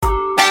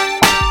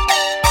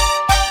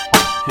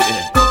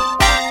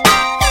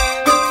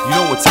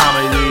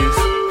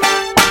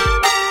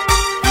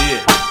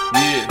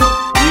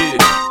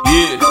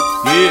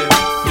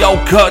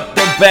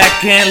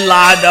back and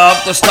light up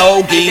the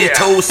stogie.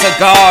 2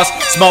 cigars,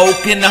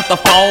 smoking out the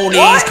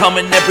phonies.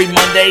 Coming every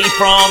Monday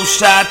from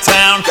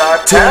Chi-Town.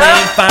 Tune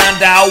in,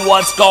 find out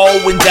what's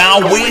going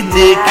down with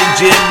Nick and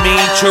Jimmy.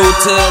 True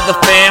to the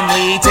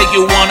family, take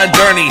you on a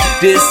journey.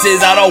 This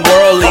is out of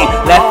worldly.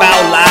 Laugh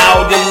out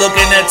loud, you're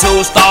looking at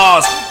 2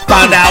 stars.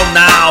 Find out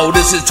now,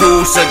 this is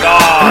 2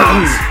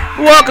 cigars.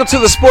 Welcome to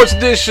the sports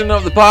edition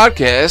of the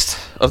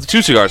podcast, of the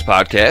 2 Cigars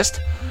podcast.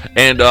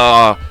 And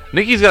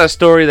Nikki's got a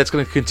story that's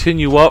going to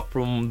continue up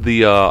from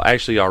the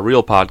actually our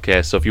real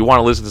podcast. So if you want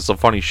to listen to some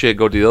funny shit,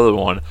 go to the other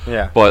one.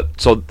 Yeah. But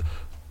so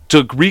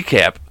to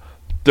recap,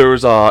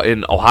 there's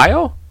in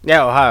Ohio?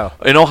 Yeah, Ohio.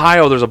 In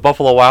Ohio, there's a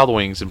Buffalo Wild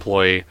Wings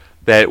employee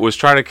that was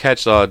trying to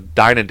catch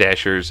Dine and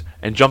Dashers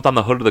and jumped on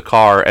the hood of the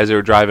car as they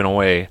were driving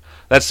away.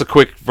 That's the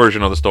quick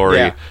version of the story.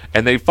 Yeah.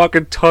 And they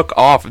fucking took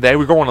off. They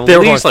were going They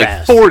were least going like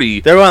fast. 40.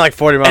 They were going like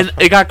 40 miles.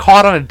 And it got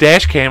caught on a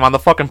dash cam on the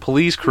fucking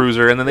police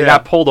cruiser, and then they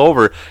got pulled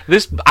over.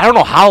 I don't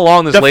know how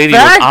long this lady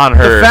was on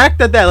her. The fact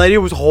that lady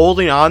was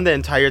holding on the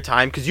entire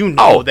time, because they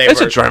it's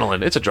were...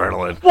 adrenaline. It's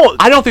adrenaline. Well,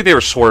 I don't think they were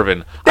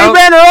swerving. They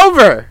ran her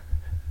over.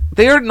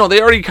 They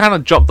already kind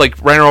of jumped,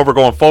 ran her over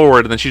going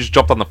forward, and then she just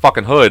jumped on the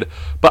fucking hood.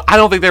 But I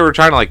don't think they were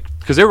trying to,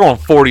 because they were going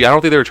 40, I don't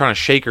think they were trying to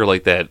shake her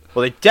like that.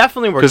 Well, they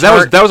definitely were. Because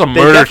that was a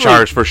murder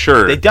charge for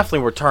sure. They definitely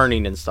were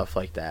turning and stuff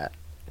like that.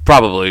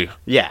 Probably.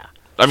 Yeah.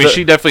 I mean,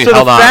 she definitely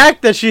held on. So the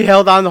fact that she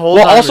held on the whole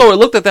time... Well, also, it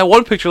looked at that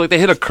one picture like they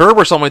hit a curb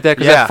or something like that,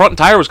 because that front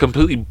tire was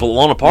completely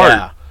blown apart.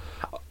 Yeah.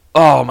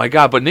 Oh, my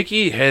God. But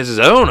Nicky has his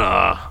own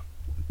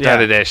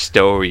kind of that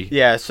story.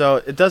 Yeah, so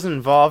it doesn't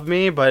involve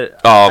me, but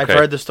okay. I've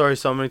heard the story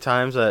so many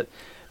times that...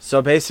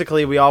 So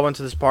basically, we all went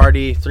to this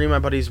party. 3 of my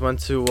buddies went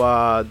to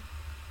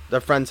their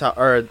friend's house,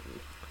 or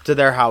to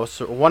their house,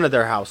 or one of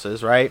their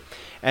houses, right?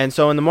 And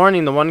so in the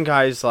morning, the one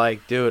guy's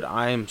like, "Dude,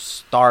 I am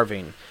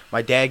starving.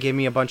 My dad gave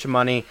me a bunch of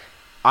money.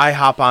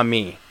 IHOP on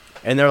me."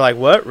 And they're like,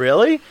 "What?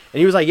 Really?" And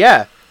he was like,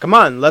 "Yeah, come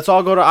on, let's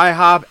all go to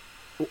IHOP,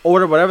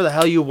 order whatever the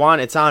hell you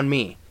want. It's on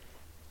me."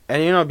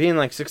 And being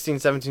like 16,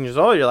 17 years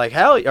old, you're like,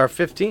 or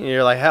 15,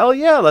 you're like, hell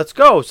yeah, let's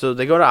go. So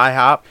they go to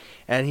IHOP,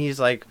 and he's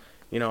like,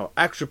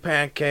 extra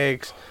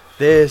pancakes,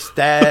 this,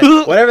 that,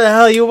 whatever the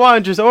hell you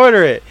want, just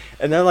order it.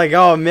 And they're like,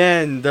 oh,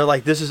 man, they're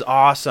like, this is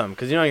awesome.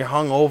 Because, you're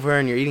hungover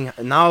and you're eating.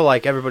 And now,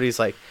 everybody's,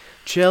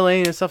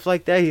 chilling and stuff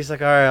like that. He's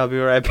like, all right, I'll be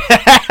right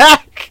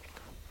back.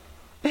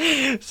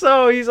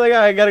 So he's like,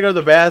 I got to go to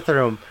the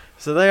bathroom.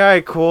 So they're, all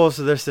right, cool.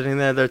 So they're sitting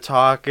there, they're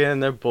talking,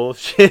 they're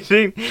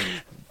bullshitting.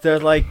 They're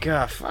like,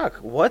 fuck,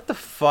 what the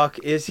fuck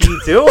is he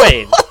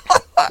doing?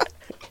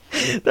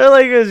 They're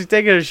like, is he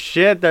taking a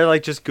shit? They're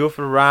just goofing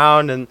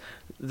around, and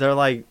they're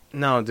like,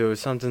 no, dude,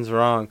 something's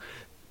wrong.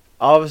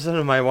 All of a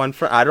sudden, my one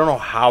friend, I don't know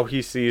how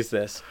he sees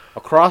this.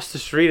 Across the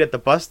street at the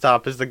bus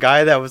stop is the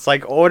guy that was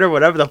like, order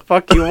whatever the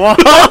fuck you want.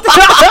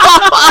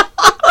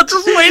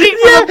 Just waiting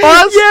for the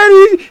bus?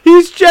 Yeah,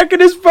 he's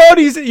checking his phone.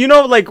 He's,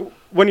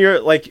 when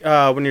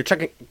you're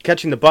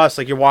catching the bus,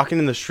 you're walking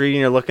in the street and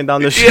you're looking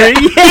down the street.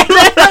 Yeah.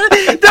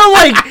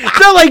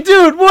 they're like,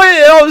 dude,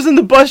 what? All of a sudden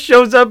the bus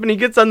shows up and he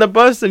gets on the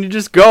bus and he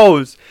just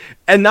goes.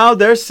 And now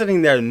they're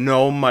sitting there,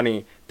 no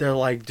money. They're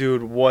like,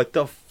 dude, what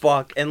the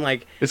fuck? And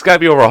it's got to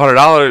be over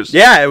 $100.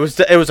 Yeah, it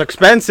was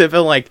expensive,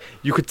 and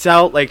you could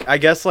tell, I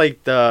guess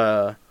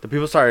the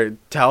people started to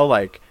tell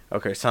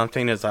okay,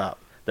 something is up.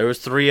 There was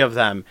 3 of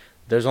them.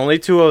 There's only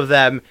 2 of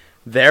them.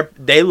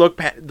 They look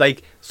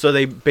so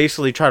they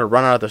basically try to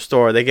run out of the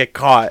store. They get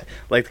caught.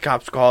 The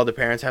cops call, the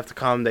parents have to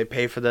come. They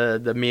pay for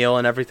the meal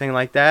and everything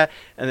like that.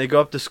 And they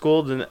go up to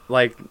school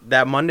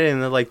that Monday,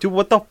 and they're like, dude,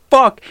 what the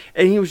fuck?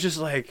 And he was just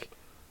like,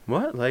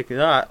 what? I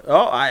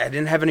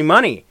didn't have any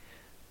money.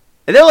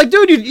 And they're like,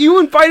 dude, you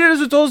invited us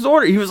to told us to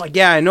order. He was like,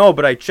 yeah, I know,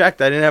 but I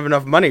checked. I didn't have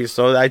enough money,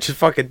 so I just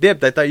fucking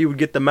dipped. I thought you would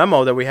get the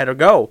memo that we had to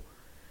go.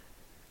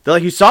 They're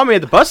like, you saw me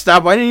at the bus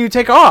stop. Why didn't you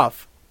take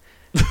off?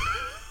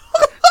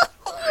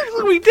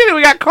 We did it.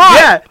 We got caught.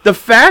 Yeah, the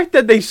fact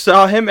that they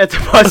saw him at the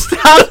bus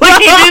stop,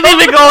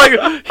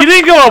 he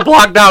didn't go a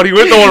block down. He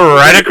went the one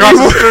right across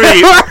the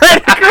street.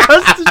 Right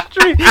across the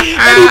street.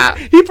 And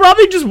he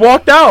probably just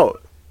walked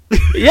out.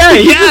 Yeah,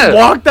 he just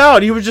walked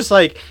out. He was just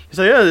like,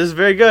 yeah, this is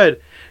very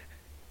good.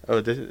 Oh,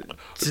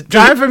 it's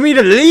time for me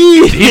to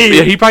leave.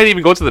 He probably didn't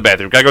even go to the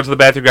bathroom. Gotta go to the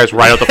bathroom, guys,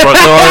 right out the front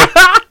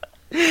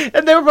door.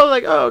 And they were probably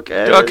like, oh,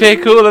 okay. Okay,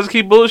 cool. Let's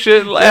keep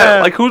bullshit.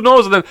 Yeah. Who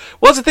knows? And then,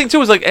 that's the thing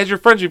too is as your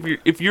friends,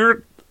 if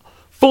you're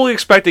fully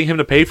expecting him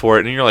to pay for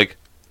it, and you're like,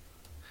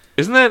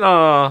 isn't that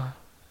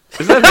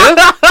this?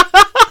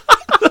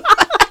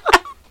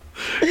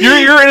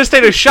 You're in a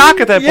state of shock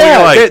at that point.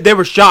 Yeah, you're they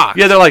were shocked.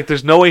 Yeah, they're like,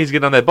 there's no way he's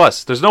getting on that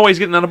bus. There's no way he's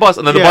getting on the bus.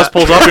 And then the bus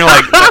pulls up, and you're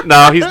like,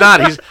 no, he's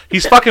not.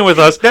 He's fucking with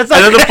us. And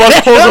then the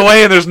bus pulls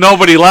away, and there's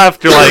nobody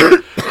left. You're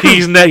like,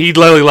 he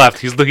literally left.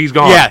 He's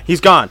gone. Yeah, he's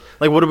gone.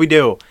 What do we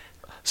do?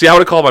 See, I would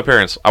have called my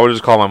parents. I would have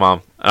just called my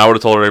mom, and I would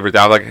have told her everything.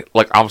 I was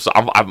like,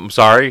 I'm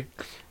sorry.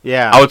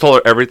 Yeah. I would have told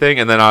her everything,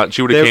 and then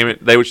she would have came.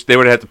 They would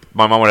have had to.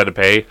 My mom would have had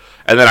to pay,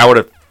 and then I would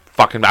have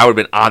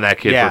been on that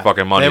kid for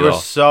fucking money. They were though.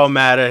 so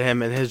mad at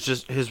him, and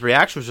his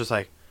reaction was just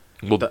like,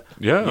 Well,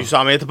 yeah. You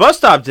saw me at the bus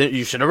stop.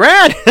 You should have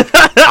ran.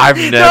 I've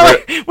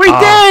never. We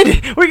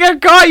did. We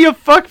got caught, you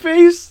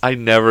fuckface. I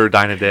never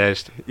dine and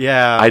dashed.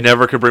 Yeah. I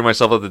never could bring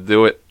myself up to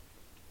do it.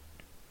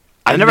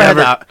 I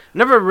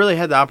never really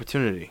had the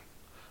opportunity.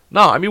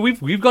 No, I mean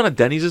we've gone to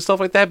Denny's and stuff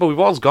like that, but we've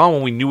always gone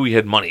when we knew we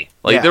had money.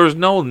 Like Yeah. there was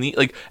no need,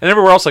 like, and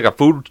everywhere else, like a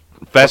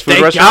fast food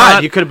Thank restaurant.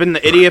 God, you could have been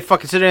the idiot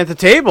fucking sitting at the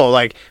table.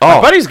 Like,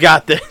 my buddy's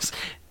got this.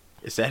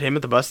 Is that him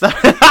at the bus stop?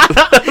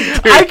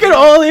 I can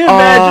only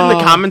imagine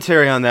the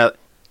commentary on that.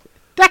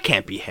 That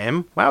can't be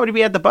him. Why would he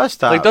be at the bus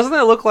stop? Like, doesn't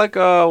that look like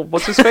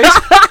what's his face?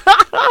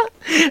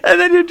 And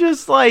then you're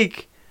just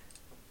like,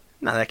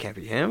 no, that can't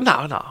be him.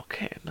 No,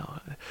 okay, no.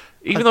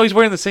 Even though he's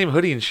wearing the same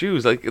hoodie and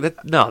shoes, like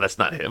no, that's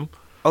not him.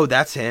 Oh,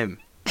 that's him.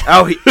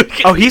 Oh,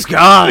 he's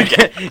gone.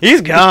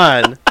 He's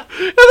gone.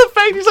 And the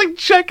fact he's like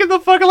checking the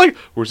fucking, like,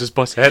 where's this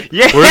bus at?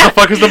 Yeah. Where the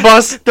fuck is the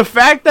bus? The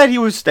fact that he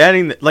was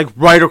standing like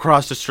right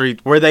across the street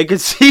where they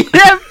could see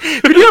him.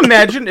 Could you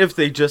imagine if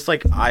they just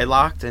like eye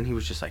locked and he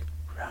was just like,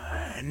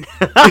 run,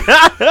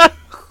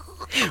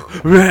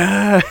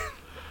 run.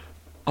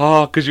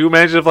 Oh, could you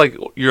imagine if like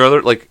your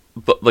other like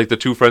the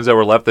two friends that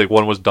were left, like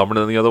one was dumber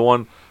than the other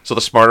one, so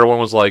the smarter one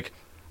was like,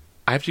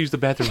 I have to use the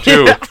bathroom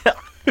too.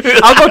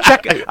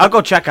 I'll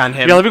go check on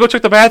him. Yeah, let me go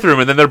check the bathroom,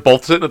 and then they're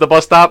both sitting at the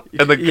bus stop,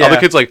 and the other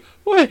kid's like,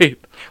 wait.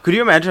 Could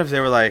you imagine if they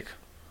were like,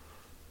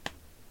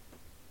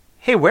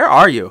 hey, where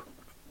are you?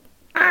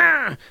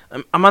 I'm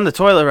on the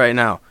toilet right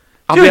now.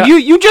 Dude,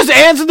 you just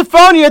answered the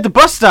phone. You're at the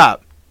bus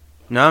stop.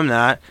 No, I'm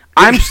not.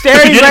 I'm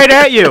staring right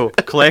at you.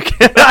 Click.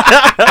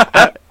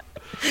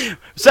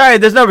 Sorry,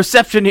 there's no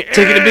reception here.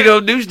 Taking a big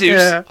old deuce.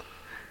 Yeah.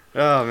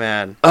 Oh,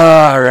 man.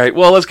 All right.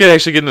 Well, let's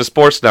actually get into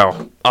sports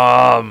now.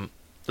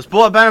 Let's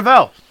pull up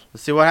NFL.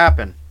 Let's see what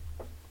happened.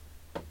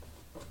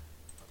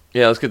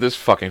 Yeah, let's get this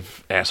fucking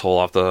asshole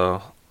off the...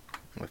 Oh,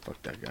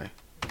 fuck that guy.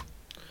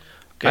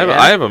 Okay,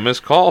 I have a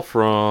missed call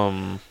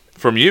from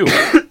you.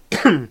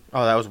 Oh,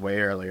 that was way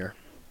earlier.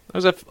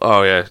 Was that?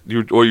 Oh yeah,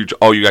 you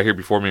got here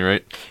before me,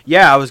 right?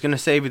 Yeah, I was gonna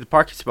save you the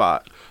parking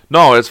spot.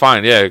 No, it's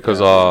fine. Yeah, because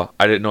I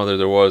didn't know that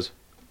there was.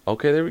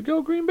 Okay, there we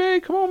go. Green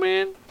Bay, come on,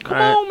 man. Come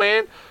on,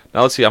 man.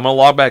 Now let's see. I'm gonna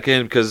log back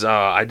in because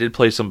I did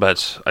place some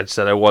bets. I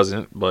said I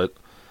wasn't, but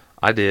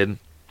I did.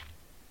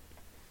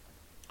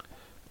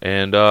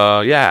 And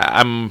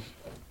yeah,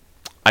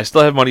 I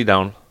still have money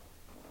down.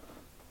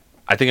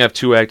 I think I have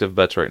 2 active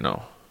bets right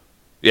now.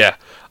 Yeah,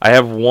 I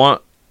have one.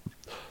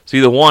 See,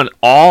 the one,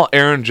 all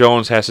Aaron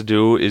Jones has to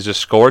do is just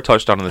score a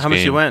touchdown in this game. How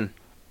much you win?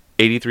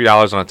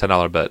 $83 on a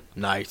 $10 bet.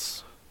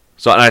 Nice.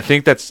 So, and I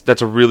think that's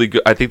a really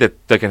good. I think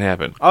that can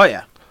happen. Oh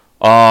yeah.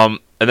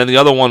 And then the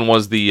other one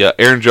was the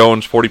Aaron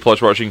Jones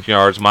 40+ rushing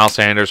yards, Miles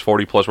Sanders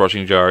 40+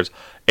 rushing yards,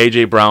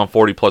 AJ Brown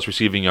 40+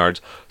 receiving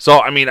yards. So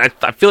I mean, I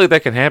feel like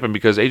that can happen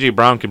because AJ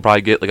Brown can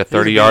probably get like a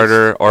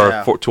 30-yarder or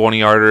a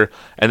 20-yarder,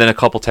 and then a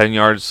couple 10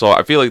 yards. So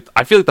I feel like the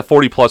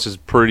 40+ is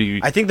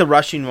pretty. I think the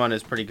rushing one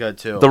is pretty good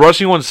too. The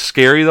rushing one's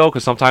scary though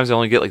because sometimes they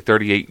only get like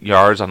 38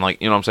 yards on,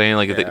 like, you know what I'm saying,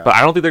 like, Yeah. but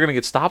I don't think they're gonna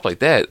get stopped like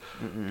that.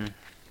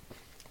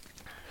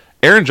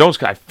 Aaron Jones,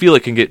 I feel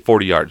like, can get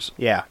 40 yards.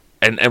 Yeah.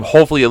 And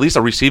hopefully at least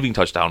a receiving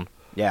touchdown.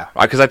 Yeah.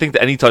 Because I think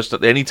that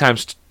anytime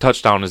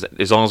touchdown is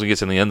as long as it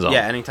gets in the end zone.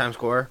 Yeah, anytime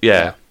score.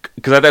 Yeah.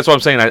 Because that's what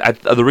I'm saying.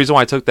 The reason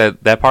why I took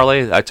that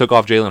parlay, I took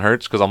off Jalen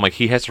Hurts because I'm like,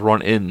 he has to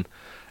run in.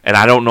 And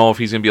I don't know if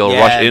he's going to be able to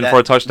rush in for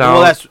a touchdown.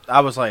 Well,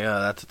 I was like,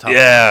 that's a tough one.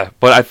 Yeah.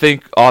 But I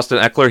think Austin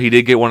Eckler, he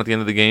did get one at the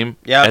end of the game.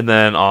 Yeah. And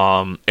then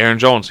Aaron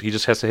Jones, he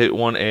just has to hit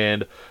one,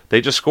 and they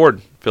just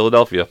scored.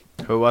 Philadelphia.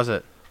 Who was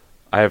it?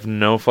 I have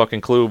no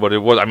fucking clue, but it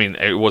wasn't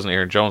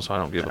Aaron Jones, so I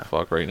don't give a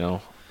fuck right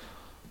now.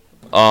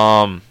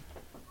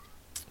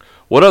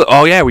 What other?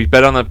 Oh yeah, we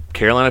bet on the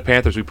Carolina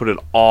Panthers. We put it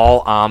all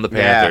on the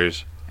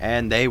Panthers,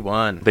 and they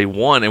won. They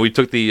won, and we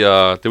took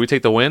the. Did we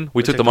take the win?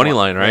 We took the money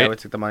line, right? Yeah, we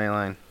took the money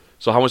line.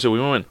 So how much did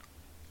we win?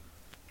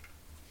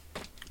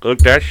 Look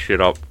that shit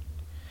up.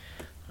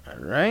 All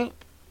right.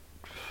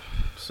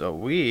 So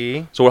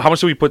how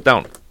much did we put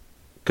down?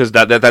 Because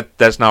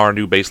that's now our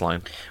new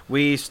baseline.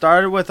 We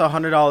started with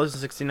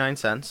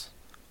 $100.69.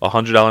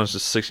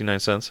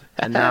 $100.69.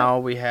 And now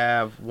we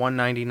have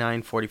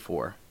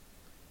 $199.44.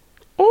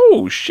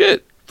 Oh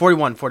shit!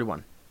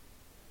 41.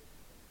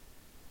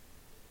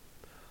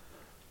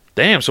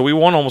 Damn! So we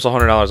won almost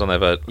 $100 on that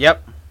bet.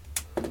 Yep.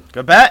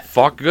 Good bet.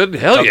 Fuck good.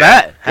 Hell good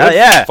yeah. Bet. Hell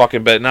yeah.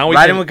 Fucking bet. Now we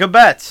riding with good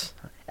bets.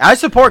 I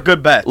support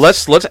good bets.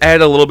 Let's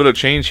add a little bit of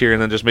change here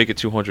and then just make it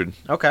 200.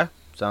 Okay.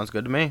 Sounds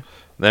good to me.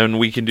 Then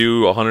we can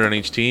do 100 on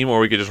each team, or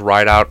we could just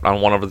ride out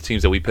on one of the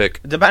teams that we pick.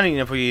 Depending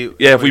if we...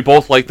 Yeah, if we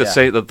both like the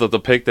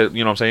pick that,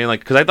 you know what I'm saying? Like,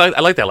 because I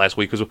liked that last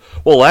week. Because,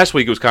 well, last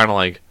week it was kind of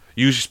like,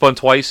 you spun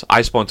twice,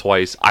 I spun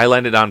twice. I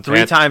landed on...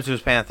 3 times it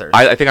was Panthers.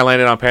 I think I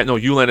landed on Panthers. No,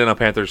 you landed on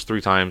Panthers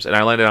 3 times, and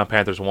I landed on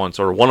Panthers once.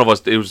 Or one of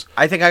us, it was...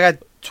 I think I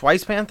got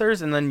twice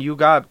Panthers, and then you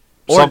got...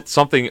 one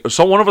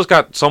of us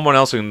got someone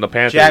else in the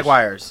Panthers.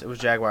 Jaguars. It was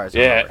Jaguars.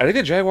 Yeah, I think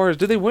the Jaguars,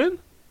 did they win?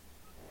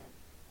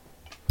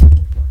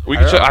 We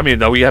can check. I mean,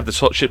 no, we have the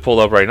shit pulled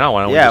up right now.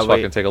 Why don't we just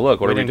fucking take a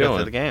look? What are we doing? Go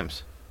through the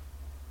games.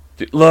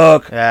 Dude,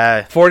 look.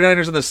 Yeah.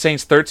 49ers and the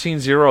Saints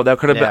 13-0. That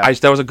could have been.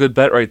 That was a good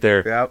bet right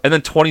there. Yep. And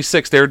then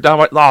 26. They were down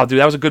by. Oh, dude,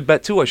 that was a good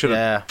bet too. I should have.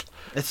 Yeah.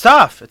 It's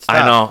tough. It's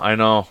tough. I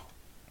know.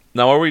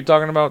 Now, what were we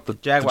talking about? The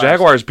Jaguars. The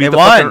Jaguars beat they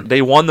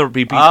won. They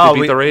beat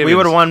the Ravens. We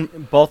would have won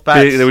both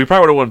bets. We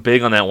probably would have won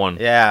big on that one.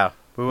 Yeah.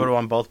 We would have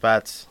won both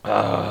bets.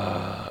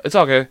 It's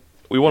okay.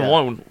 We won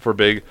one for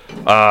big.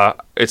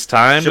 It's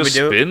time to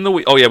spin the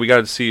wheel. Oh, yeah, we got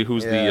to see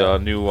who's the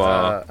new...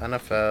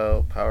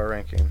 NFL Power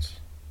Rankings.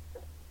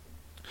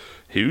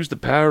 Who's the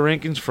Power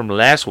Rankings from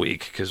last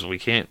week? Because we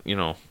can't,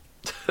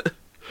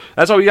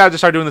 That's why we got to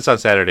start doing this on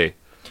Saturday.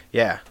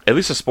 Yeah. At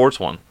least a sports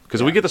one.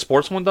 Because if we get the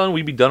sports one done,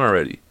 we'd be done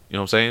already. You know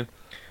what I'm saying?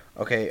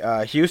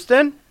 Okay,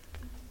 Houston.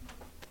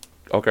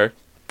 Okay.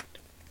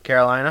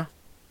 Carolina.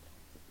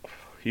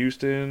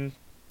 Houston.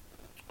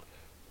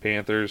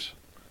 Panthers.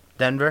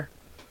 Denver.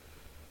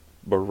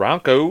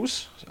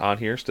 Broncos on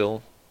here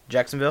still.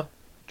 Jacksonville.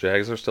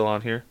 Jags are still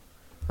on here.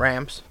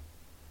 Rams.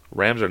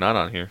 Rams are not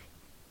on here.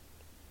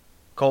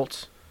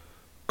 Colts.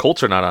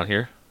 Colts are not on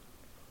here.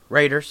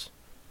 Raiders.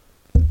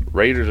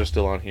 Raiders are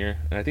still on here.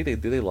 And I think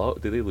did they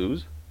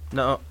lose?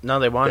 No,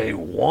 they won. They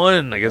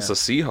won against the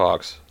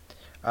Seahawks.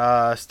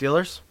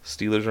 Steelers.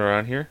 Steelers are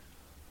on here.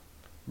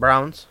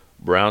 Browns.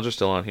 Browns are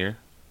still on here.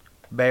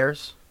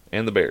 Bears.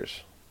 And the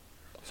Bears.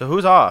 So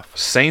who's off?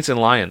 Saints and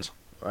Lions.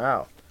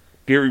 Wow.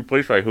 Get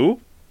replaced by who?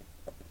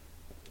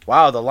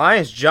 Wow, the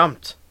Lions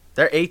jumped.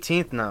 They're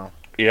 18th now.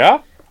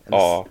 Yeah?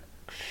 Oh,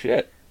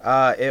 shit.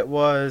 It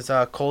was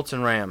Colts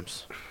and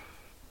Rams.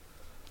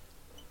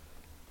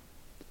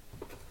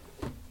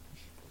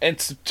 And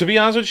to be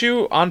honest with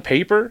you, on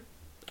paper,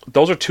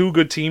 those are two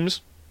good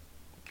teams.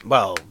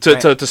 Well,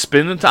 to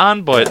spin it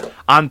on, but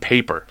on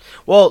paper.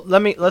 Well,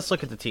 let's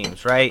look at the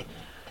teams, right?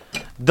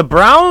 The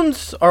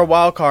Browns are a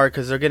wild card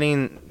because they're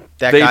getting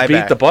that guy back. They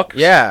beat the Bucs.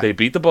 Yeah, they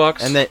beat the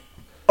Bucs. And then,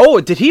 oh,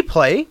 did he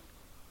play?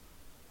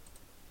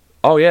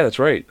 Oh yeah, that's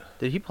right.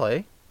 Did he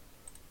play?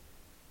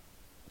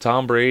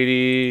 Tom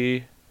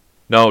Brady.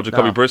 No,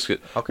 Jacoby Brissett,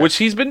 okay. Which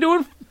he's been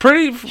doing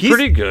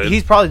pretty good.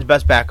 He's probably the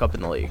best backup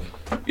in the league.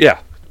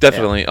 Yeah,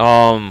 definitely.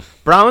 Yeah.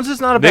 Browns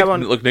is not a bad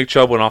one. Look, Nick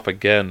Chubb went off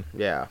again.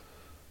 Yeah.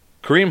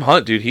 Kareem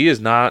Hunt, dude, he has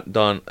not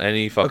done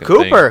any fucking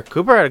Cooper. thing.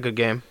 Cooper had a good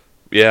game.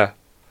 Yeah.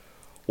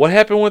 What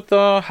happened with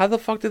how the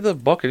fuck did the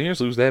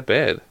Buccaneers lose that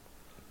bad?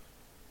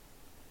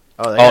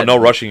 Oh, no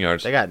rushing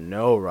yards. They got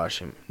no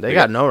rushing. They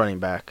got no running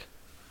back.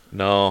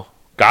 No.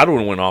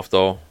 Godwin went off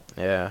though.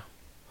 Yeah.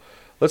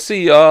 Let's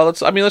see.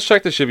 Let's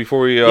check this shit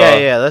before we.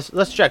 Yeah.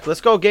 Let's check. Let's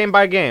go game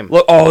by game.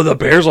 Look, the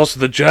Bears lost to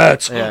the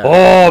Jets.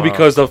 Yeah.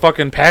 Because the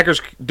fucking Packers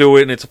do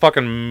it, and it's a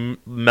fucking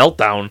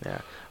meltdown.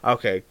 Yeah.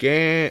 Okay.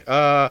 Game.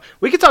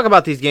 We could talk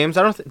about these games.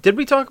 Did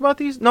we talk about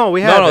these? No,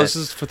 we haven't. No. This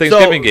is for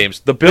Thanksgiving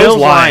games. The Bills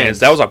Lions.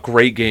 That was a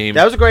great game.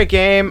 That was a great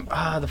game.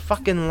 The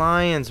fucking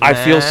Lions. Man.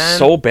 I feel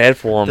so bad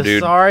for them,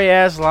 dude. The sorry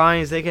ass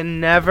Lions. They can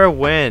never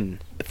win.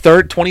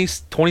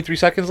 23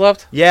 seconds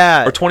left.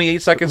 Yeah. Or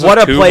 28 seconds. What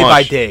a play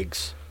by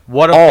Diggs.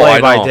 What a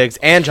play by Diggs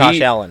and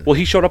Josh Allen. Well,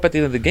 he showed up at the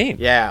end of the game.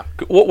 Yeah.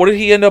 What did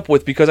he end up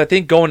with? Because I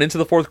think going into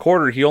the fourth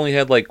quarter, he only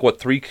had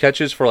 3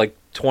 catches for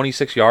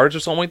 26 yards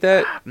or something like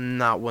that.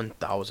 Not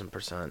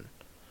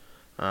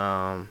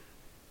 1,000%.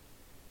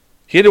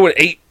 He ended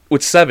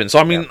with 7. So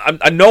I mean, yeah.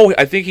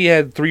 I think he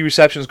had 3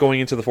 receptions going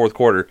into the fourth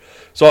quarter.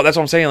 So that's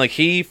what I'm saying.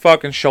 He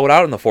fucking showed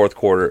out in the fourth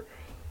quarter.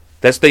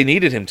 They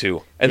needed him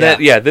to. And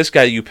this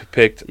guy you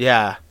picked.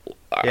 Yeah.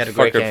 He had a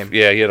great game.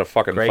 Yeah, he had a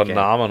fucking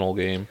phenomenal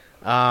game.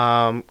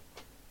 Cowboys,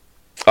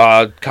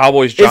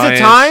 Giants. Is it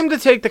time to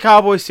take the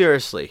Cowboys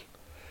seriously?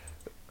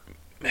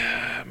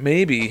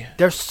 Maybe.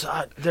 They're.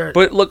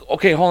 But look,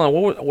 okay, hold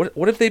on.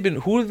 What have they been?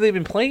 Who have they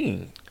been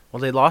playing? Well,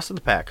 they lost to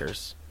the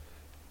Packers.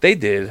 They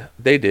did,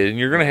 and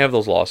you're gonna have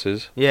those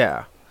losses.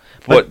 Yeah.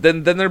 But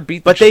then they're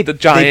beat the Giants.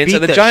 They beat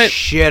and the Giants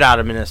shit out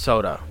of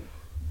Minnesota.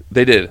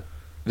 They did.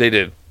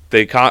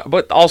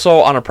 But also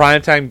on a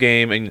primetime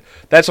game, and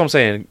that's what I'm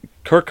saying.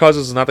 Kirk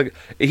Cousins is not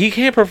he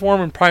can't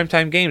perform in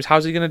primetime games.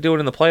 How's he going to do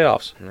it in the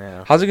playoffs?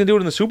 Yeah. How's he going to do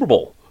it in the Super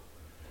Bowl?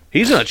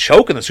 He's going to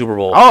choke in the Super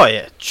Bowl. Oh,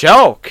 yeah.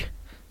 Choke.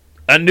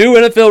 A new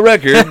NFL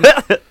record.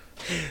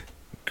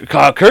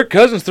 Kirk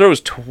Cousins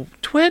throws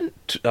twin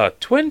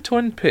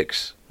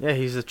picks. Yeah,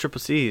 he's the triple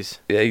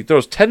C's. Yeah, he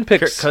throws 10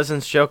 picks. Kirk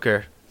Cousins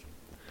choker.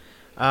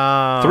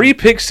 3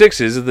 pick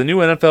sixes is the new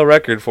NFL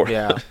record for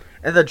Yeah.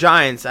 And the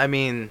Giants, I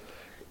mean,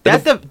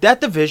 that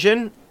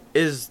division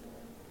is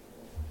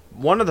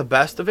one of the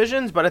best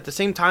divisions, but at the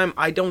same time,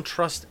 I don't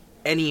trust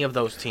any of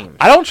those teams.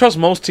 I don't trust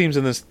most teams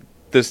in this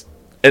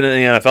in the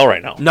NFL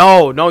right now.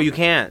 No, you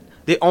can't.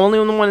 The only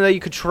one that you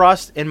could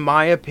trust, in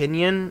my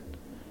opinion,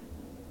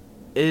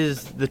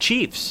 is the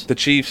Chiefs. The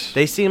Chiefs.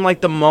 They seem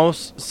like the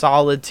most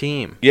solid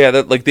team. Yeah,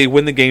 they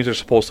win the games they're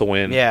supposed to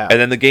win. Yeah. And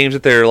then the games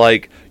that they're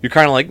you're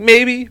kind of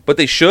maybe, but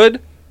they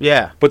should.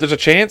 Yeah. But there's a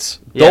chance.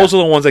 Yeah. Those are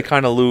the ones they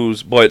kind of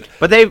lose. But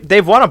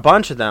they've won a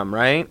bunch of them,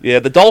 right? Yeah,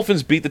 the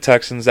Dolphins beat the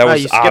Texans. That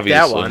was you skipped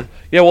obvious. That one.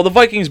 Yeah, well, the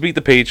Vikings beat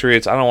the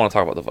Patriots. I don't want to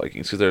talk about the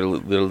Vikings because they're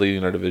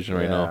leading our division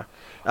right now.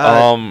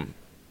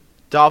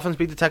 Dolphins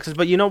beat the Texans,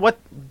 but you know what?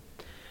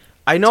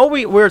 I know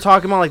we were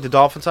talking about like the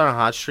Dolphins on a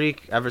hot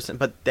streak ever since,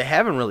 but they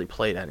haven't really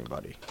played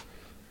anybody.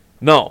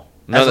 No.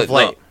 As of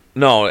late.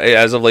 No,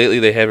 as of lately,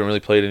 they haven't really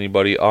played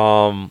anybody.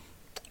 What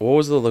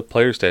was the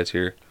player stats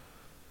here?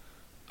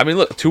 I mean,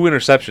 look, 2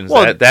 interceptions.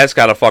 Well, That's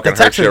got to fucking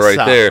hurt you right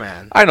suck, there.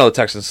 Man. I know the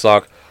Texans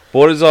suck. But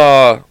what is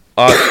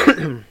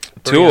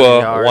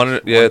Tua,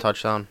 one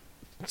touchdown.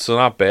 So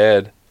not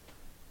bad.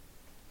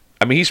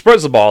 I mean, he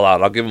spreads the ball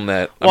out. I'll give him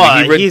that. Well,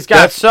 I mean, he's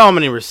got so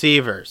many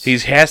receivers. He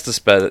has to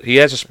spread it. He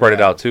has to spread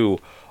it out too.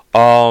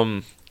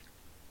 Yeah,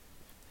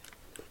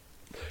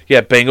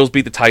 Bengals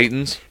beat the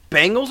Titans.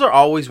 Bengals are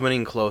always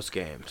winning close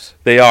games.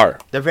 They are.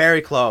 They're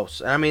very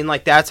close. I mean,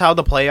 like, that's how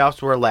the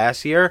playoffs were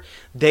last year.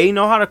 They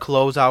know how to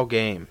close out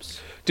games.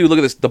 Dude, look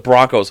at this. The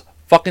Broncos,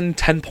 fucking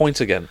 10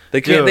 points again.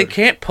 They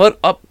can't put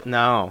up.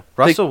 No.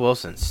 Russell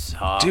Wilson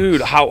sucks.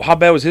 Dude, how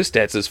bad was his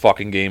stats this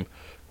fucking game?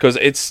 Because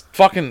it's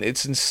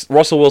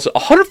Russell Wilson,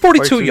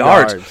 142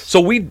 yards. So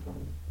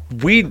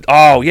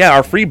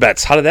our free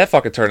bets. How did that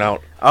fucking turn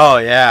out? Oh,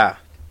 yeah.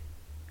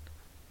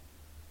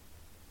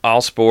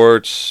 All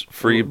sports,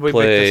 free we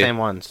play. picked the same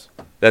ones.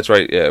 That's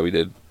right. Yeah, we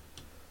did.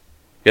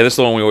 Yeah, this is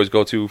the one we always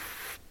go to.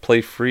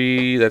 Play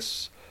free.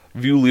 That's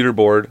view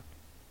leaderboard.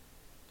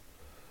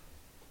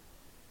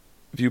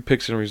 View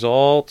picks and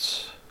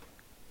results.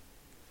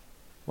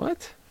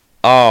 What?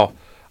 Oh,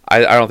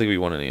 I don't think we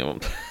won any of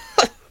them.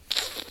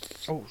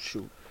 Oh,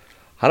 shoot.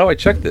 How do I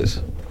check this?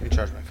 Let me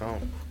charge my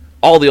phone.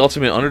 Oh, the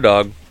Ultimate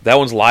Underdog. That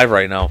one's live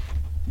right now.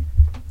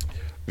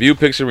 View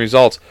picks and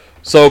results.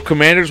 So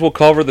Commanders will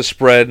cover the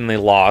spread, and they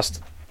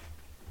lost.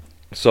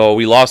 So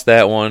we lost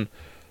that one.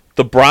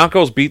 The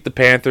Broncos beat the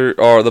Panthers,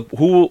 or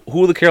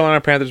who the Carolina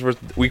Panthers were.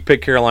 We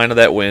picked Carolina,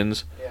 that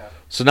wins. Yeah.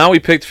 So now we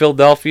picked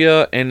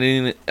Philadelphia and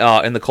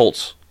the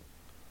Colts.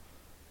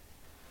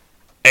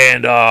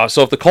 And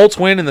so if the Colts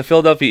win and the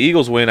Philadelphia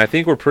Eagles win, I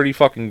think we're pretty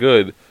fucking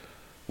good.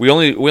 We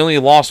only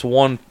lost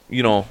one.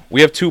 You know,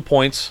 we have 2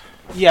 points.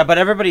 Yeah, but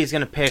everybody's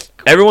gonna pick.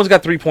 Everyone's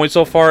got 3 points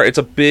so far. It's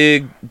a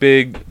big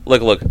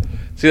look.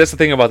 See, that's the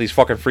thing about these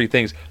fucking free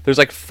things. There's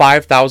like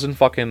 5,000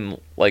 fucking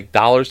like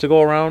dollars to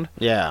go around.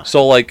 Yeah.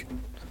 So like,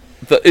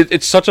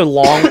 it's such a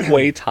long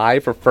way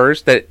tie for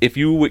first that if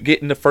you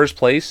get into first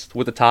place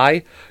with a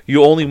tie,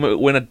 you only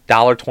win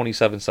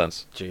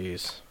 $1.27.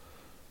 Jeez.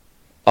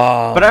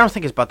 But I don't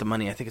think it's about the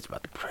money. I think it's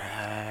about the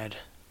pride.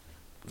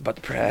 It's about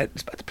the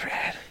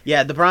pride.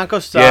 Yeah, the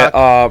Broncos suck.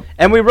 Yeah.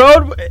 And we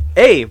rode.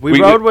 Hey, we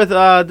rode with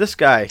this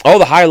guy. Oh,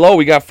 the high-low.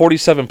 We got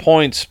 47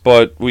 points,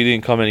 but we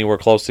didn't come anywhere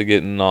close to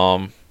getting.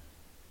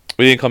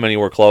 We didn't come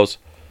anywhere close.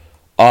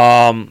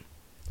 Perfect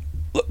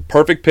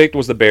pick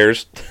was the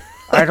Bears.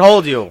 I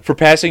told you. For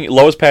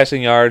lowest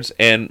passing yards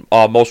and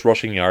most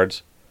rushing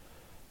yards.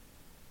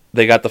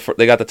 They got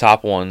the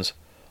top ones.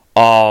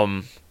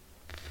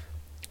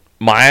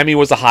 Miami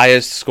was the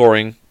highest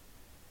scoring,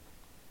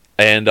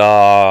 and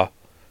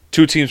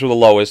 2 teams were the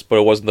lowest, but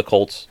it wasn't the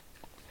Colts.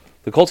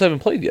 The Colts haven't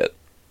played yet.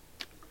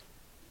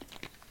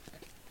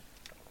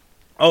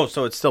 Oh,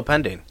 so it's still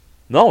pending.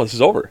 No, this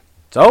is over.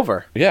 It's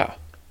over. Yeah.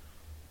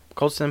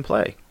 Colts didn't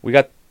play. We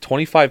got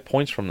 25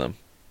 points from them.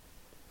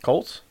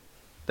 Colts?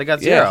 They got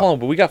 0. Yeah, hold on,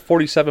 but we got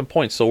 47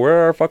 points. So where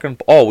are our fucking...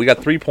 Oh, we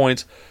got 3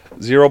 points,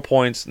 0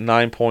 points,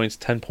 9 points,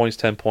 10 points,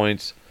 10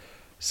 points,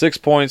 6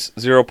 points,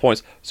 0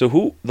 points. So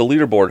the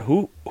leaderboard,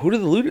 who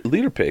did the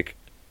leader pick?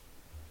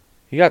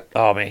 He got...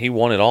 Oh, man, he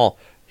won it all.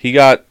 He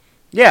got...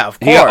 Yeah, of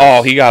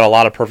course. He got a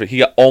lot of perfect.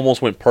 He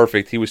almost went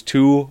perfect. He was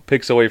 2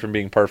 picks away from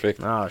being perfect.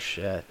 Oh,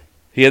 shit.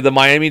 He had the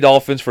Miami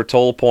Dolphins for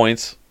total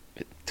points,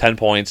 10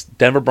 points.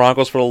 Denver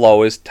Broncos for the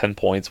lowest, 10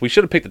 points. We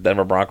should have picked the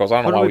Denver Broncos.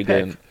 I don't know why we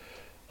didn't.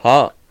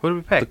 Huh? Who did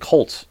we pick? The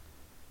Colts.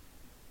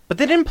 But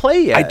they didn't play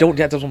yet.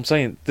 That's what I'm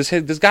saying. This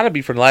got to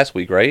be from last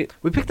week, right?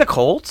 We picked the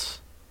Colts?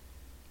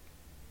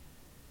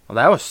 Well,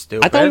 that was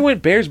stupid. I thought we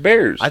went Bears.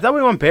 I thought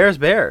we went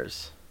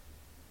Bears.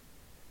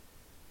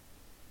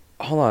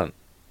 Hold on.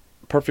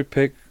 Perfect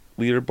pick,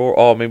 leaderboard.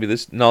 Oh, maybe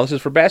this. No, this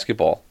is for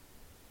basketball.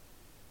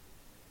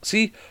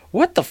 See?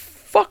 What the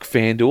fuck,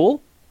 FanDuel?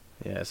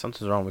 Yeah,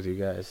 something's wrong with you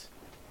guys.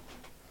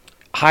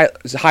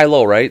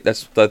 High-low, right? I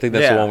think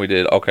that's the one we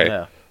did. Okay.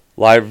 Yeah.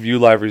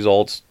 Live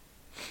results.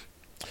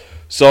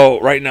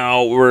 So right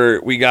now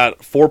we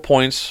got 4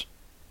 points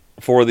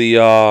for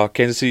the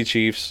Kansas City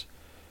Chiefs.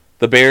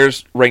 The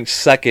Bears ranked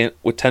second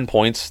with 10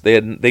 points.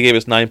 They gave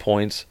us 9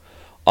 points.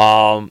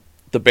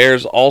 The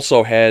Bears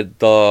also had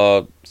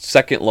the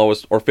second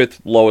lowest or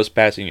fifth lowest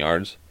passing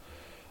yards.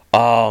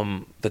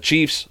 The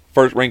Chiefs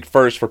ranked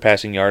first for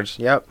passing yards.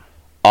 Yep.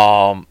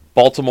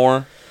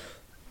 Baltimore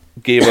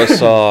gave us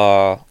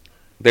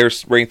they're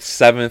ranked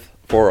 7th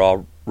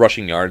for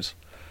rushing yards.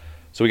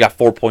 So we got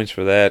 4 points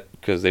for that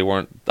because they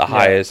weren't the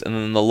highest. And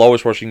then the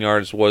lowest rushing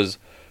yards was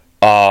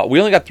we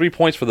only got 3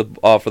 points for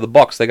the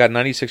Bucks. They got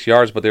 96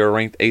 yards, but they were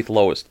ranked 8th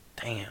lowest.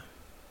 Damn.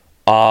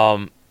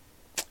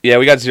 Yeah,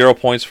 we got 0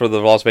 points for the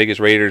Las Vegas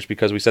Raiders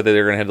because we said that they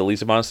were going to have the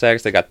least amount of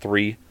sacks. They got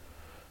 3.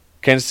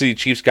 Kansas City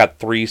Chiefs got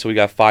 3, so we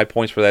got 5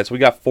 points for that. So we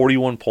got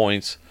 41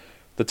 points.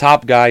 The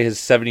top guy has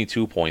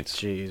 72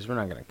 points. Jeez, we're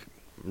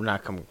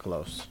not coming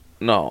close.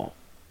 No.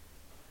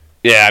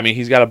 Yeah, I mean,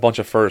 he's got a bunch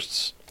of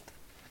firsts.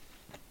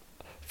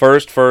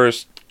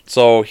 First.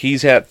 So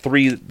he's had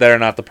 3 that are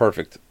not the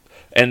perfect.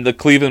 And the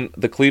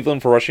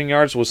Cleveland for rushing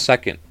yards was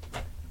second.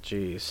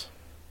 Jeez.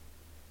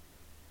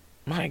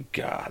 My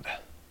God.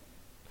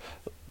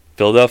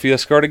 Philadelphia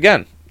scored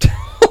again.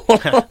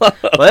 Well,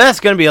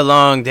 that's going to be a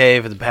long day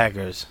for the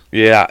Packers.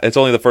 Yeah, it's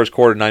only the first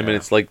quarter, 9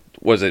 minutes. Like,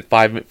 was it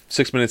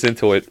 6 minutes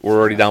into it? We're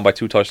already down by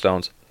 2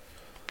 touchdowns.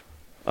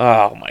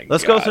 Oh my God!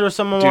 Let's go through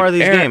some more of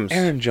these games.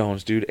 Aaron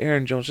Jones, dude.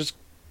 Aaron Jones,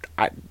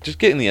 just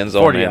get in the end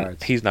zone, 40 man.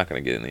 yards. He's not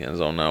going to get in the end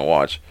zone now.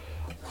 Watch.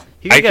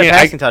 He could get a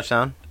passing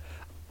touchdown.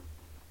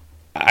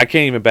 I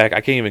can't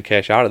even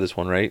cash out of this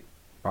one, right?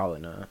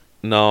 Probably not.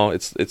 No,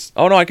 it's.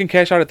 Oh no, I can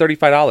cash out at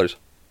 $35.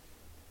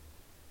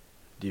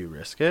 Do you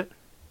risk it?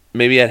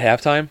 Maybe at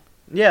halftime.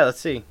 Yeah, let's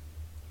see.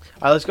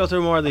 All right, let's go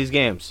through more of these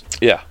games.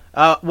 Yeah.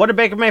 What did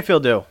Baker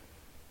Mayfield do?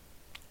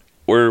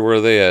 Where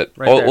are they at?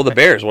 Right oh, there. well, the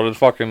Bears. What did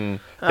fucking?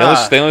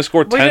 They only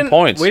scored 10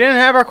 points. We didn't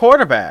have our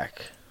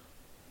quarterback.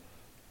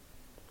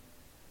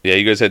 Yeah,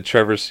 you guys had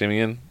Trevor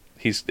Siemian.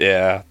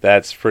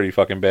 That's pretty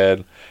fucking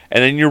bad.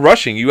 And then you're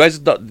rushing. You guys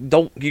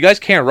don't. You guys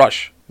can't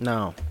rush.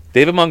 No.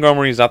 David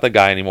Montgomery's not the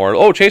guy anymore.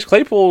 Oh, Chase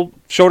Claypool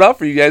showed out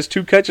for you guys.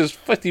 2 catches,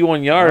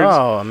 51 yards.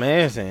 Oh,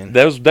 amazing.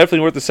 That was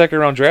definitely worth the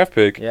second-round draft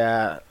pick.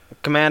 Yeah.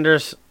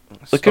 Commanders.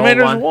 The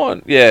Commanders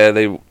won. Yeah,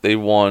 they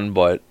won,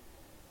 but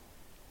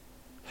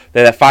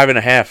that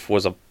 5.5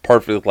 was a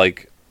perfect,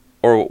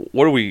 or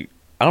what are we?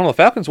 I don't know. The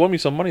Falcons won me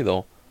some money,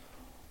 though.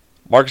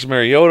 Marcus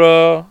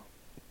Mariota.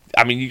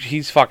 I mean,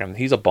 he's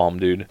a bum,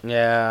 dude.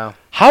 Yeah.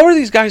 How are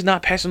these guys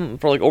not passing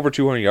for over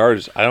 200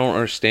 yards? I don't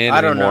understand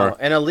anymore. I don't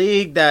know. In a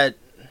league that...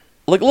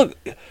 Look,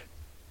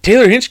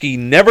 Taylor Hinchke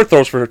never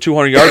throws for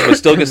 200 yards, but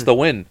still gets the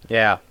win.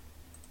 Yeah.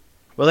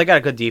 Well, they got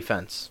a good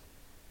defense.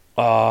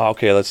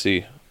 Okay, let's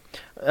see.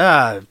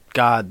 God.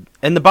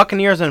 And the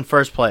Buccaneers are in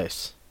first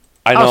place.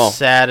 I know. How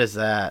sad is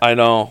that? I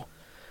know.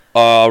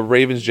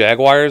 Ravens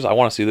Jaguars. I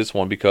want to see this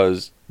one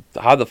because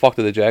how the fuck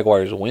did the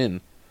Jaguars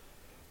win?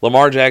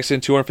 Lamar Jackson,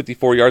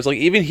 254 yards.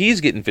 Even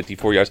he's getting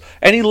 54 yards,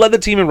 and he led the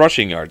team in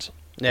rushing yards.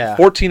 Yeah.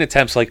 14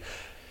 attempts.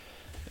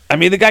 I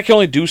mean, the guy can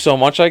only do so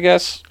much, I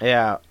guess.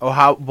 Yeah.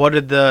 Oh, what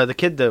did the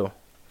kid do?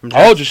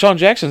 Deshaun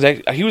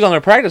Jackson. He was on their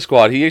practice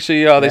squad. He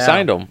actually they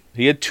signed him.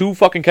 He had 2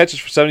 fucking catches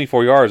for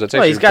 74 yards. That's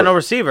he's got no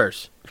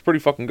receivers. It's pretty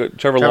fucking good.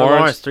 Trevor Lawrence,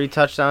 Lawrence, 3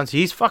 touchdowns.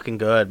 He's fucking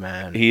good,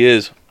 man. He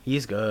is.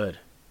 He's good.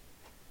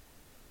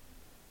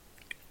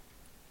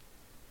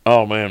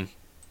 Oh man.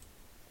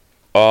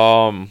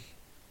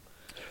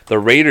 The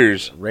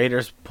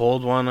Raiders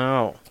pulled one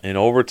out in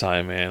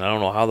overtime, man. I don't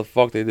know how the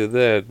fuck they did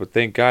that, but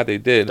thank God they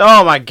did.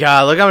 Oh my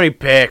God! Look how many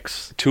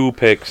picks. 2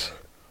 picks.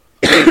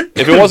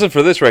 If it wasn't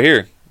for this right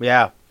here.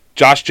 Yeah.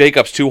 Josh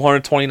Jacobs,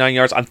 229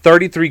 yards on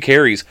 33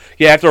 carries.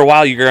 Yeah, after a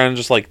while, you're going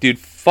to just dude,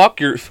 fuck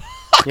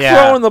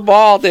throwing the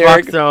ball,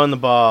 Derek. Fuck throwing the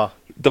ball.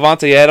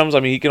 Devontae Adams,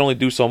 I mean, he can only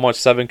do so much.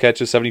 7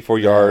 catches, 74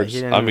 yards.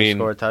 He didn't even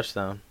score a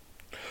touchdown.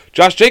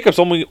 Josh Jacobs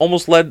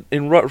almost led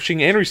in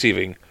rushing and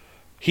receiving.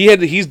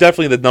 He's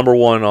definitely the number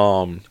one.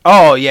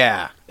 Oh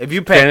yeah, if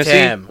you picked fantasy?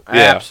 him,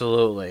 Yeah.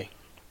 absolutely.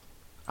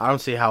 I don't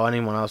see how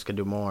anyone else could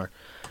do more.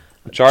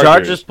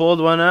 Chargers pulled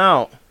one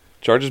out.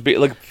 Chargers beat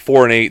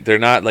 4-8. They're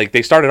not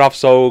they started off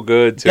so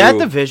good too. That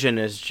division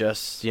is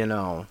just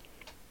Player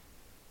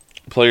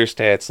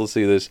stats. Let's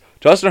see this.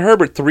 Justin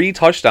Herbert 3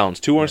 touchdowns,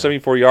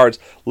 274 yards.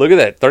 Look at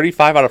that,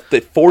 35 out of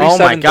 47 Oh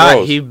my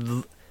God,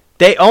 throws.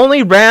 they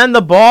only ran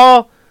the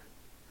ball.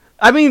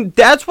 I mean,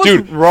 that's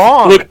what's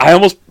wrong. Look, I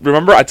almost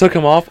remember I took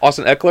him off,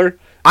 Austin Eckler.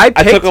 I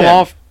took him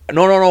off.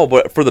 No,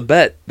 but for the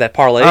bet, that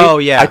parlay. Oh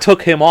yeah, I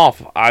took him off.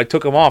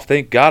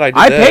 Thank God I did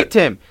that. I picked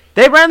him.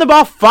 They ran the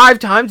ball 5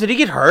 times. Did he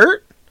get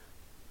hurt?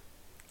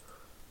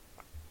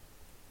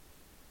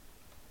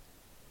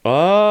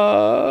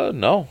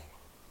 No.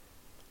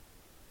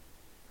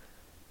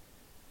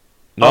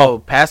 Oh,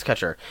 pass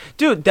catcher.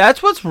 Dude,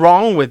 that's what's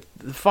wrong with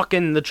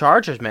fucking the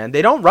Chargers, man.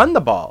 They don't run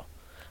the ball.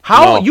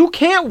 How? No. You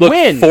can't Look,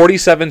 win.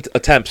 47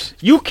 attempts.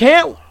 You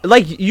can't,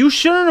 you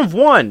shouldn't have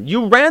won.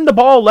 You ran the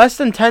ball less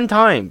than 10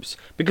 times.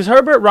 Because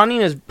Herbert running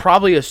is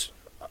probably It's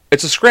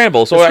a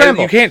scramble, so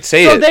you can't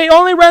say it. So they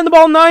only ran the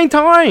ball 9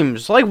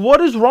 times. What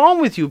is wrong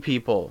with you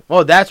people?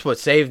 Oh, that's what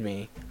saved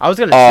me. I was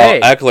going to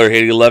say. Eckler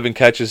had 11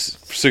 catches,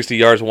 60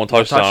 yards, 1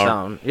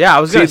 touchdown. Yeah, I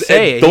was going to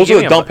say. Those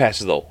are the dump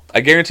passes, though.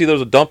 I guarantee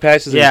those are dump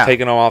passes and he's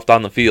taking them off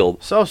down the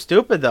field. So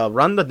stupid, though.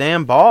 Run the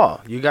damn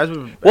ball. You guys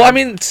would... Well, I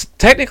mean,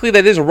 technically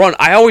that is a run.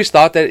 I always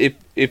thought that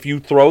if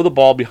you throw the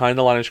ball behind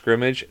the line of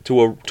scrimmage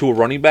to a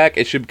running back,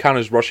 it should count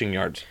as rushing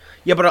yards.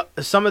 Yeah, but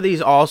some of these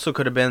also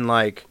could have been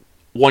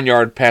 1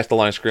 yard past the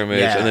line of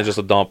scrimmage and then just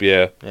a dump,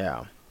 yeah.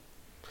 Yeah.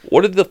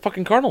 What did the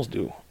fucking Cardinals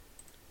do?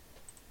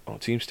 Oh,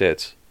 team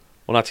stats.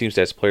 Well, not team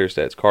stats, player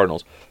stats.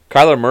 Cardinals.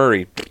 Kyler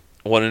Murray,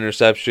 1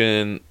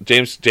 interception.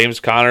 James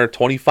Conner,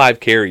 25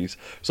 carries.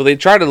 So they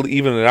tried to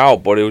even it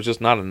out, but it was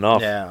just not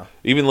enough. Yeah.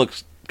 Even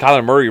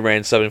Kyler Murray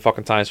ran 7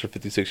 fucking times for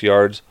 56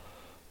 yards.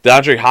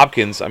 DeAndre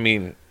Hopkins, I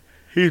mean,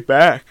 he's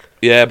back.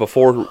 Yeah, but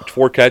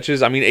four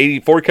catches. I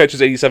mean, 4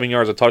 catches, 87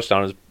 yards, a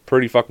touchdown is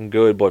pretty fucking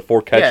good, but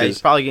 4 Yeah, catches.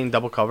 he's probably getting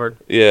double covered.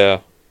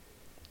 Yeah.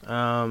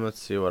 Let's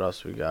see what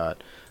else we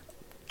got.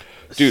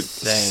 Dude,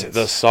 Saints.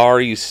 the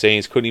sorry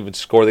Saints couldn't even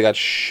score. They got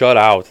shut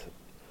out.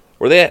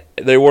 Were they?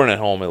 They weren't at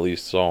home at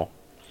least. So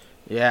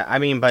Yeah, I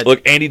mean, but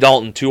look, Andy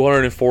Dalton,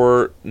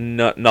 204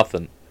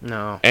 nothing.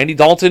 no. Andy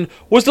Dalton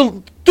was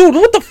the dude.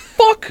 What the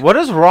fuck? What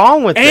is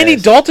wrong with Andy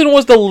this? Dalton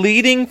was the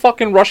leading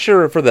fucking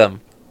rusher for them.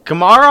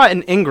 Kamara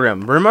and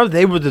Ingram. Remember,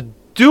 they were the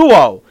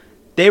duo.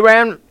 They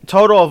ran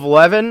total of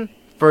 11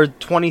 for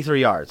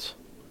 23 yards.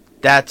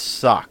 That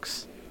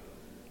sucks.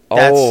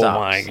 That Oh sucks.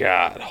 my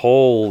god!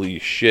 Holy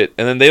shit!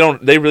 And then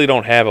they really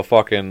don't have a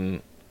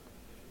fucking.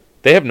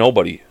 They have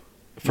nobody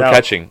for No.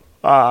 catching.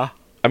 I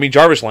mean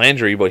Jarvis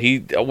Landry, but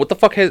what the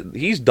fuck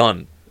he's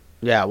done,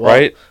 Yeah, well,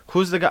 right?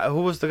 who's the guy?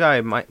 Who was the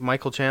guy?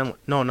 Michael Chandler?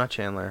 No, not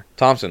Chandler.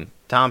 Thomas.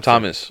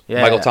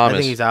 Yeah, Michael Thomas. I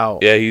think he's out.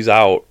 Yeah, he's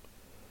out.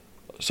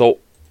 So,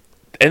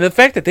 and the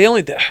fact that they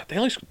only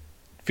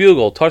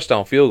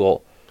touchdown field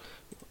goal.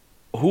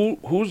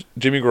 Who's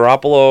Jimmy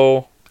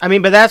Garoppolo? I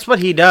mean, but that's what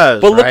he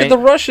does. But look right? at the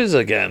rushes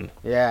again.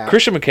 Yeah.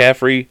 Christian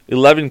McCaffrey,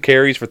 11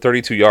 carries for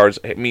 32 yards.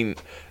 I mean,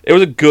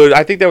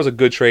 I think that was a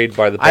good trade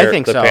by the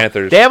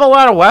Panthers. They have a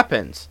lot of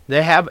weapons.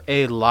 They have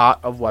a lot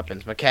of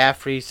weapons.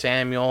 McCaffrey,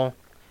 Samuel,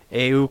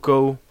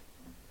 Ayuk,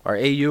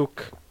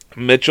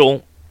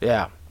 Mitchell.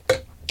 Yeah.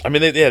 I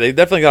mean, they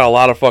definitely got a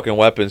lot of fucking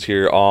weapons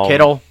here.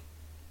 Kittle.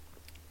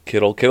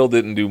 Kittle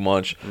didn't do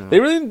much. They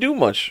really didn't do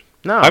much.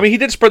 No. I mean, he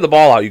did spread the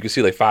ball out. You can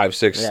see like 5,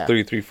 6, Yeah.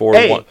 3, 3, 4,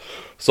 Hey. 1.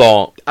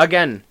 So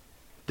Again,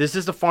 this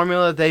is the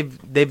formula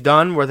they've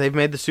done where they've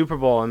made the Super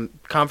Bowl and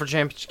conference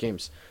championship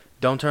games.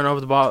 Don't turn over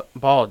the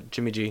ball,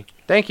 Jimmy G.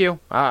 Thank you.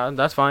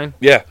 That's fine.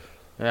 yeah,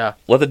 Yeah.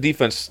 let the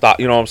defense stop.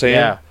 You know what I'm saying?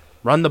 Yeah.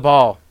 Run the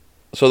ball.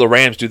 So the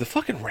Rams, dude, the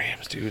fucking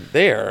Rams, dude,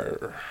 they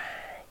are.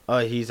 Oh,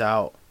 he's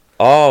out.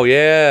 Oh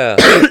yeah.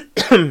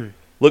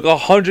 Look,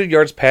 100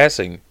 yards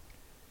passing,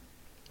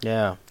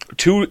 Yeah.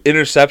 2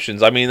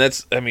 interceptions. I mean,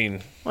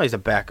 Well, he's a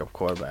backup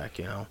quarterback,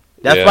 you know.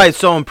 That's Yeah. why it's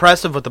so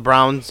impressive what the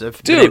Browns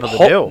have been dude. able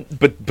to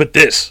do. But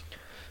this,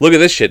 look at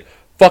this shit.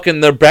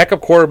 Fucking their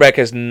backup quarterback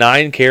has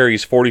 9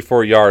 carries,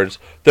 44 yards.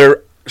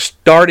 Their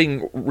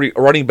starting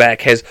running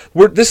back has.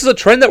 This is a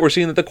trend that we're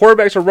seeing that the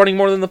quarterbacks are running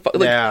more than the.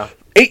 Yeah.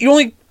 8. You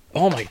only.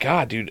 Oh my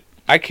god, dude!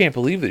 I can't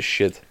believe this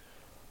shit.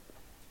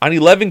 On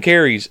 11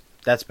 carries,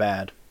 That's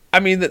bad. I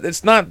mean,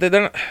 it's not. They're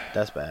not.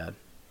 That's bad.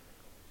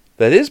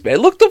 That is bad.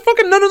 Look,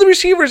 none of the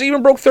receivers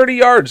even broke 30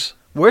 yards.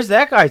 Where's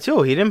that guy,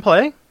 too? He didn't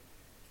play?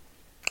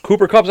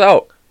 Cooper Kupp's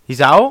out.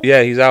 He's out?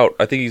 Yeah, he's out.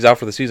 I think he's out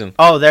for the season.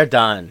 Oh, they're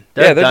done.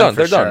 They're done.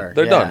 for They're done. sure.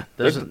 They're Yeah.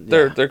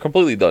 done. They're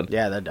completely done.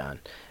 Yeah, they're done.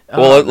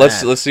 Well, Oh,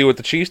 let's man. see what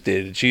the Chiefs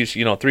did. The Chiefs,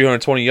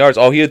 320 yards.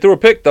 Oh, he threw a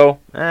pick though.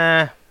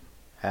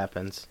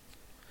 Happens.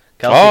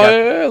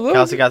 Look,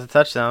 Kelsey got the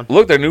touchdown.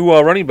 look, their new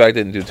running back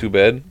didn't do too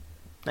bad.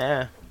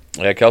 Yeah.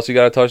 Yeah, Kelsey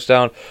got a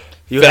touchdown.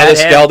 You Fellas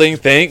had him. Gelding,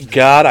 thank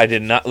God I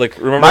did not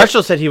remember.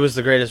 Marshall said he was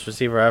the greatest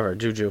receiver ever.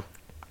 Juju.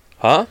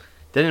 Huh?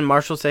 Didn't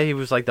Marshall say he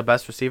was like the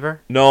best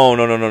receiver? No.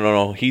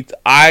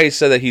 I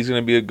said that he's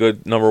going to be a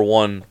good number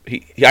one.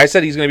 I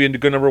said he's going to be a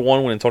good number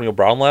one when Antonio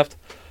Brown left.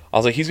 I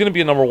was like, he's going to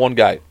be a number one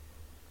guy.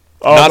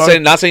 Not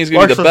saying he's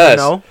going to be the Marshall said best.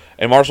 no.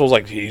 And Marshall was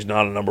like, he's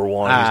not a number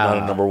one. He's not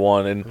a number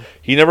one. And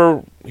he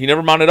never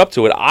mounted up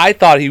to it. I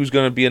thought he was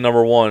going to be a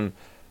number one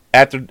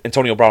after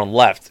Antonio Brown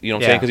left. You know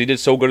what I'm saying? Because he did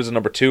so good as a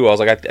number 2. I was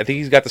like, I think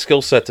he's got the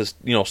skill set to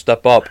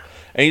step up.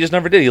 And he just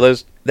never did. He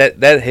let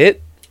that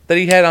hit that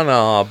he had on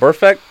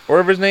Burfict,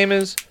 whatever his name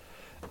is.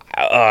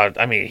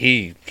 I mean,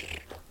 he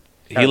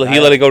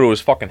let it go to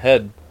his fucking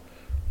head.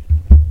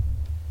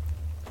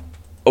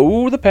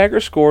 Oh, the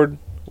Packers scored.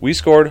 We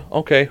scored.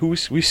 Okay,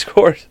 we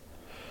scored?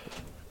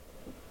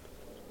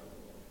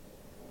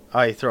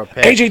 Oh, he threw a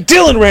pick. AJ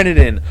Dillon ran it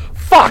in.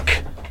 Fuck.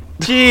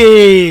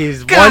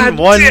 Jeez. God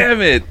one.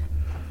 damn it.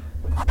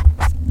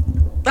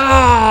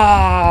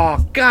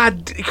 Oh,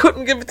 God. He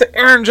couldn't give it to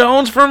Aaron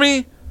Jones for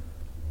me?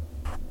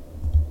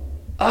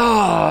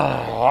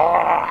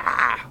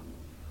 Oh.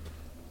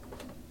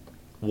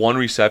 1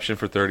 reception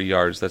for 30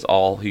 yards. That's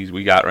all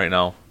we got right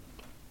now.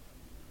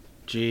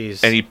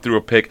 Jeez. And he threw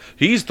a pick.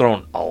 He's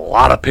thrown a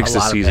lot of picks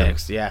this season.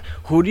 Picks, yeah.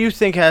 Who do you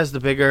think has the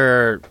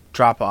bigger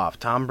drop off,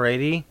 Tom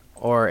Brady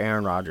or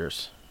Aaron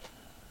Rodgers?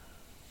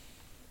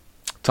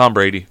 Tom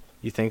Brady.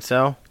 You think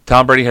so?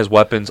 Tom Brady has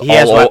weapons. He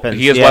has weapons.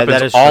 He has Yeah, that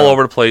weapons is all true.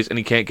 over the place, and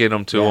he can't get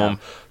them to Yeah. him.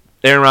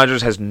 Aaron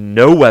Rodgers has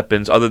no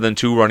weapons other than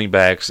 2 running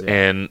backs,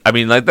 and I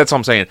mean, that's what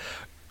I'm saying.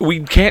 We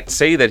can't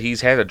say that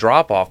he's had a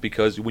drop off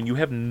because when you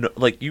have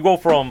you go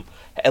from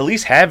at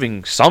least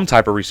having some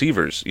type of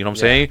receivers. You know what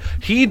I'm saying?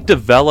 He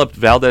developed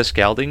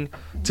Valdez-Scantling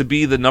to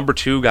be the number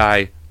 2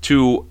 guy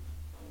to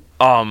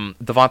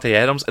Devontae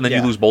Adams, and then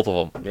you lose both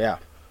of them. Yeah.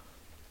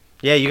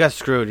 Yeah, you got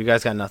screwed. You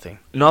guys got nothing.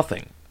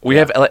 Nothing. We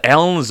have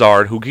Alan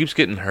Lazard, who keeps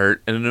getting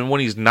hurt, and then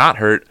when he's not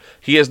hurt,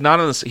 he's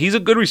a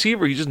good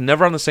receiver. He's just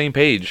never on the same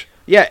page.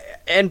 Yeah,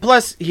 and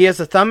plus he has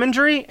a thumb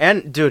injury,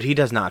 and dude, he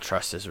does not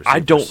trust his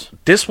receivers.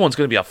 This one's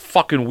going to be a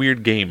fucking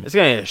weird game. It's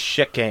gonna be a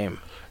shit game.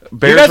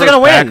 Bears guys are gonna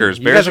win. Packers.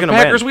 You Bears guys are gonna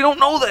Packers. win. We don't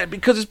know that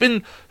because it's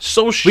been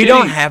so shitty. We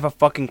don't have a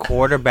fucking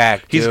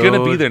quarterback, dude. He's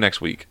gonna be there next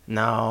week.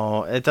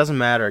 No, it doesn't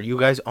matter. You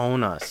guys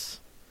own us.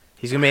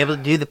 He's gonna be able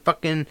to do the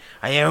fucking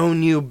I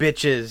own you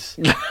bitches.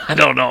 I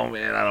don't know,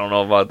 man. I don't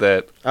know about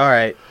that. All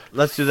right,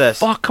 let's do this.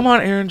 Fuck, come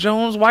on, Aaron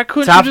Jones. Why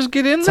couldn't you just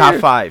get in there? Top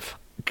 5.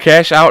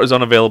 Cash out is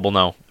unavailable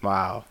now.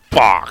 Wow.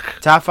 Fuck.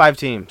 Top 5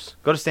 teams.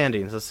 Go to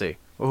standings. Let's see.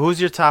 Well, who's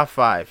your top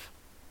 5?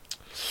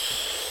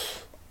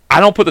 I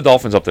don't put the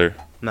Dolphins up there.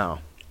 No.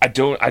 I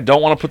don't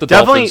want to put the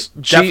Definitely- Dolphins.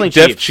 definitely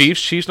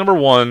Chiefs. Chiefs number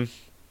 1.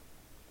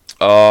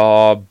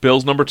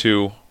 Bills number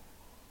 2.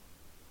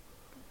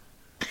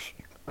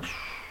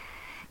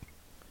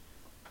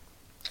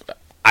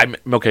 I'm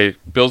okay.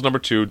 Bills number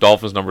 2.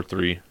 Dolphins number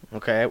 3.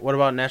 Okay. What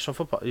about National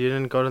Football? You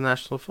didn't go to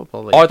National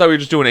Football League. Oh, I thought we were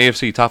just doing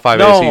AFC top 5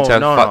 No, AFC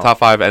no. top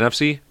 5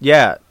 NFC.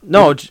 Yeah.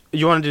 No.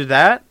 You want to do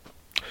that?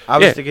 I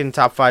was Yeah. thinking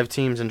top 5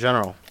 teams in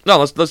general. No,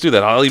 let's do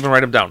that. I'll even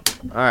write them down.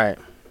 All right.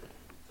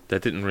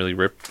 That didn't really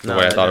rip the No,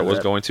 way I that thought it didn't was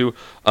rip. going to.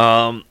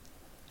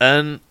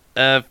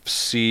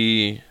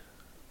 NFC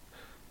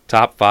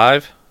top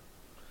 5.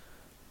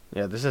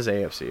 Yeah, this is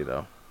AFC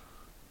though.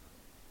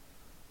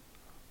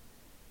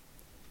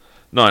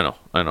 No,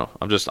 I know.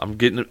 I'm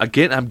getting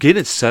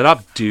it set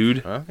up,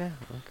 dude. Okay.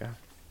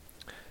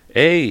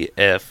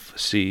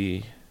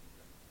 AFC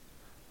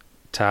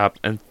top,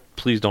 and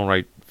please don't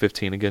write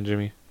 15 again,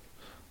 Jimmy.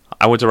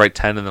 I went to write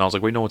 10, and then I was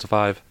like, wait, no, it's a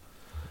 5.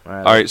 All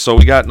right, so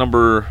we got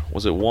number,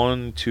 was it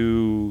 1,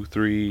 2,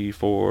 3,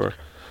 4,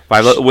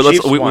 5?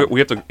 Chiefs We won.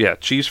 have to, yeah,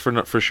 Chiefs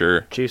for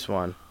sure. Chiefs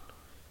 1.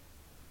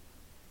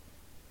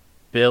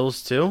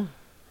 Bills 2.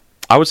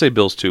 I would say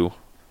Bills 2.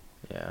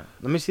 Yeah.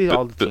 Let me see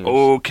all the teams.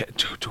 Okay,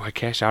 do I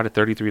cash out at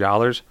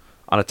 $33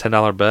 on a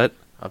 $10 bet?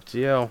 Up to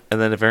you.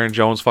 And then if Aaron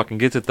Jones fucking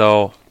gets it,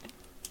 though,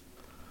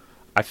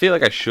 I feel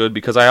like I should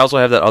because I also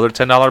have that other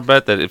 $10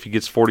 bet that if he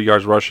gets 40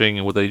 yards rushing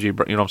and with AJ, you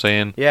know what I'm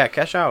saying? Yeah,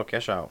 cash out.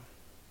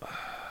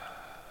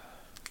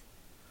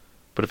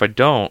 But if I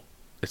don't,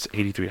 it's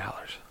 $83.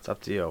 It's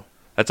up to you.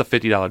 That's a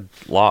 $50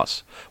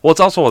 loss. Well, it's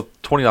also a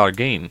 $20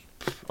 gain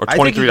or $23 I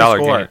think he can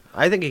score. gain.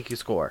 I think he can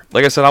score.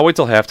 Like I said, I'll wait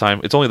till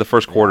halftime. It's only the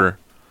first quarter.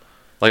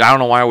 Like I don't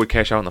know why I would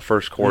cash out in the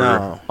first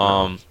quarter.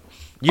 No.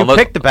 You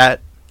picked the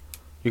bet.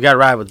 You got to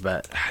ride with the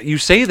bet. You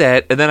say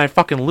that, and then I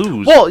fucking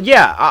lose. Well,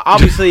 yeah.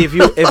 Obviously, if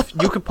you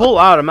could pull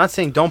out, I'm not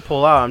saying don't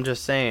pull out. I'm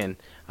just saying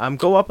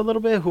go up a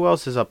little bit. Who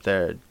else is up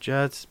there?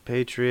 Jets,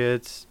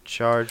 Patriots,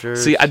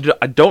 Chargers. See, I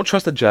don't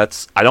trust the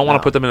Jets. I don't want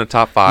to put them in the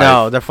top 5.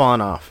 No, they're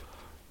falling off.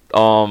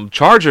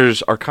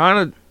 Chargers are kind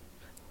of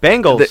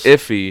Bengals.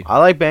 iffy. I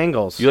like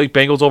Bengals. You like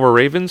Bengals over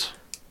Ravens?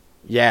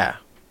 Yeah.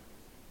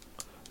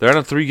 They're on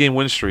a 3-game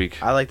win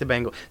streak. I like the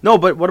Bengals. No,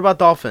 but what about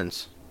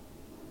Dolphins?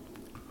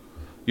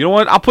 You know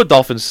what? I'll put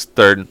Dolphins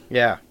 3rd.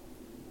 Yeah.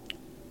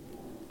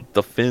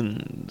 The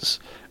Fins.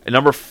 And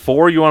number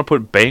 4, you want to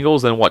put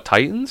Bengals and what,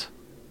 Titans?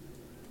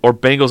 Or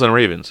Bengals and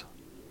Ravens?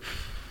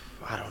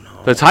 I don't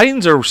know. The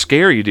Titans are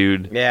scary,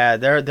 dude. Yeah,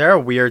 they're a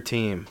weird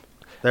team.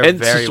 They're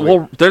very weird.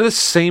 Well, they're the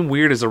same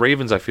weird as the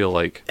Ravens, I feel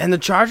like. And the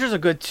Chargers are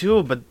good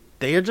too, but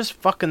they are just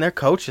fucking their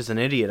coach is an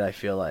idiot, I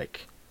feel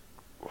like.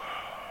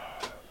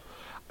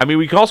 I mean,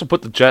 we can also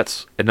put the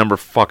Jets at number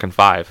fucking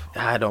 5.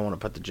 I don't want to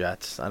put the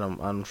Jets. I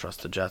don't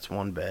trust the Jets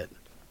one bit.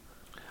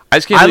 I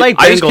just can't. I like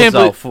I just Bengals can't though,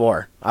 believe-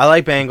 4. I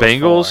like Bengals.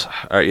 Bengals. 4.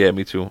 All right, yeah,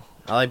 me too.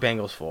 I like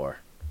Bengals 4.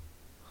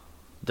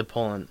 They're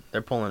pulling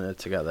it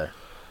together.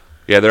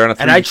 Yeah, they're on a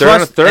 3.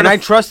 And I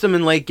trust them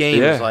in late games.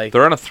 Yeah, like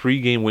they're on a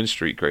 3-game win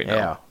streak right now.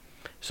 yeah.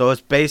 So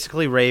it's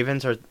basically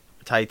Ravens or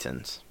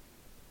Titans.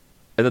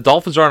 And the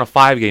Dolphins are on a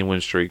 5-game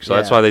win streak, so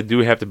that's Yeah. why they do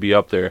have to be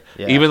up there.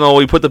 Yeah. Even though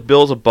we put the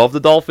Bills above the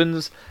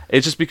Dolphins,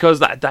 it's just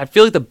because I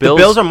feel like the Bills.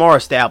 The Bills are more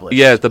established.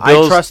 Yeah, the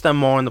Bills- I trust them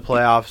more in the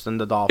playoffs than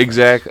the Dolphins.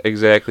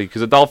 Exactly.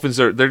 Because the Dolphins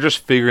they're just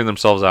figuring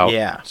themselves out.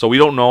 Yeah. So we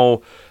don't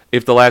know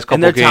if the last couple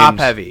And they're games. top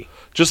heavy.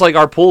 Just like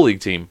our pool league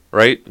team,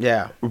 right?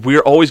 Yeah. We're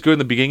always good in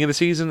the beginning of the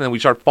season, and we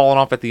start falling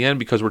off at the end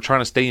because we're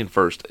trying to stay in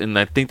first. And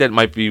I think that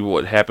might be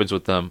what happens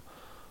with them.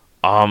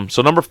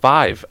 So number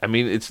 5. I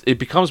mean, it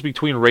becomes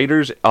between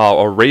Raiders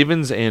or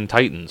Ravens and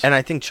Titans. And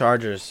I think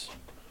Chargers,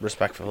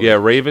 respectfully. Yeah,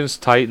 Ravens,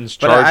 Titans,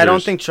 But Chargers. I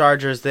don't think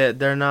Chargers.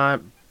 They're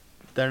not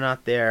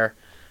there.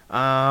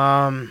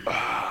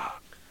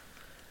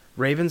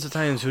 Ravens or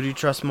Titans. Who do you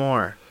trust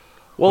more?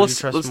 Well, Who do you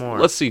trust more?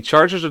 let's see.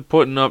 Chargers are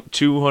putting up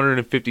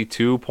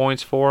 252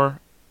 points for.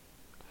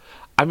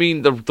 I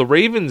mean, the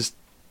Ravens.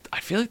 I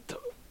feel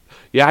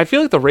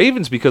like the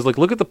Ravens because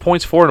look at the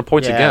points for and the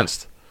points Yeah.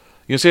 against.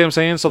 You see what I'm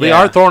saying? So they Yeah.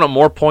 are throwing up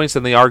more points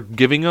than they are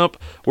giving up,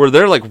 where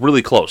they're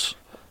really close.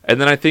 And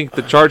then I think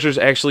the Chargers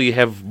actually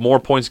have more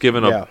points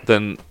given up Yeah.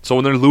 than. So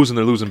when they're losing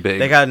big.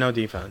 They got no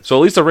defense. So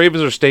at least the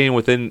Ravens are staying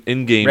within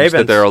in games that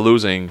Ravens. they're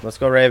losing. Let's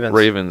go Ravens.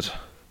 Ravens.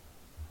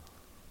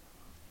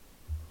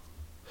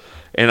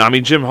 And I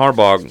mean Jim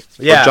Harbaugh.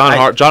 Yeah, John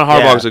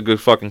Harbaugh's yeah. a good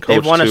fucking coach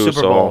They've won a too.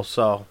 Super Bowl,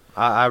 so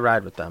I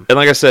ride with them. And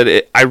like I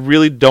said, I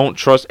really don't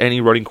trust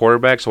any running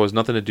quarterback, so it has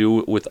nothing to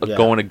do with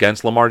going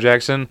against Lamar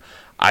Jackson.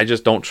 I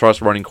just don't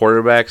trust running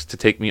quarterbacks to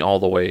take me all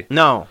the way.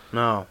 No.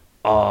 Um,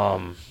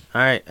 All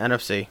right,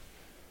 NFC.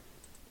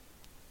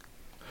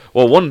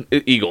 Well, one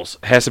Eagles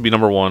has to be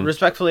number one.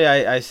 Respectfully,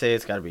 I say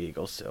it's got to be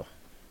Eagles too.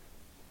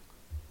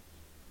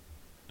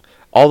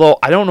 Although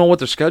I don't know what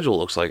their schedule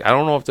looks like. I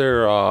don't know if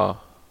they're.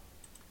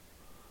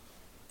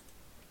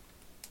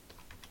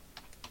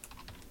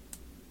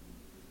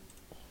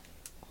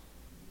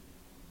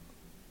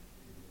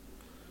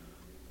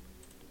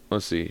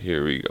 Let's see.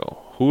 Here we go.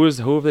 Who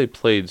have they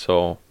played?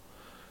 So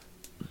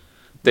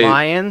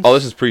Lions. Oh,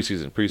 this is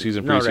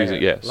preseason. No, right.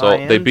 Yeah. So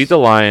Lions, they beat the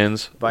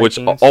Lions, Vikings.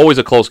 which always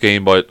a close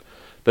game, but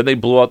then they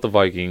blew out the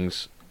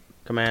Vikings,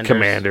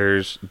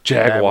 Commanders,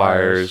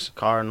 Jaguars,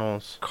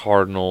 Cardinals,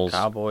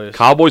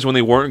 Cowboys when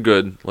they weren't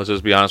good. Let's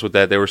just be honest with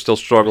that. They were still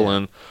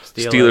struggling.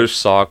 Yeah. Steelers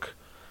suck.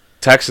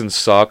 Texans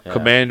suck. Yeah.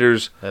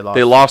 Commanders,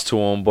 they lost to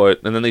them,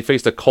 and then they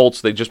faced the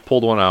Colts. They just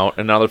pulled one out,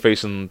 and now they're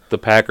facing the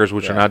Packers,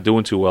 which are not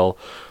doing too well.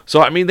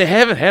 So I mean, they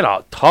haven't had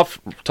a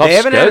tough they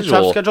haven't schedule. had a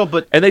tough schedule,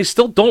 but and they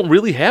still don't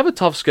really have a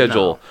tough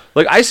schedule. No.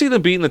 Like I see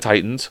them beating the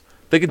Titans.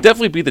 They could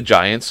definitely beat the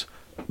Giants,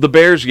 the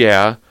Bears.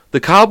 Yeah, the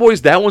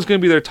Cowboys. That one's going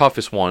to be their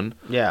toughest one.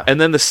 Yeah, and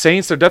then the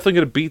Saints. They're definitely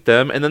going to beat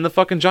them, and then the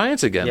fucking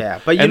Giants again.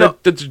 Yeah, but I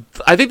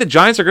think the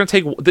Giants are going to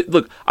take.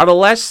 Look, out of the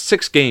last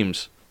 6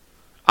 games.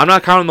 I'm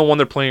not counting the one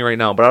they're playing right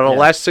now, but out of the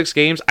last 6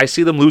 games, I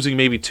see them losing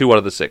maybe 2 out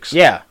of the 6.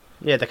 Yeah,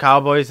 the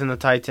Cowboys and the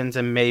Titans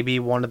and maybe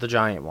one of the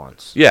Giant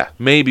ones. Yeah,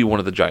 maybe one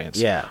of the Giants.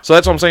 Yeah. So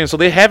that's what I'm saying. So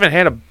they haven't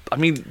had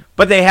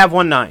but they have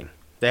won 9.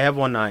 They have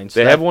won 9.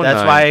 So have won 9.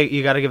 That's why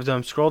you got to give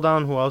them. Scroll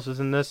down. Who else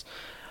is in this?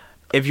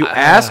 If you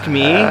ask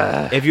me,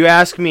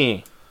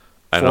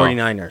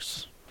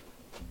 49ers.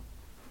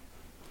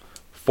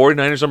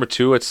 49ers number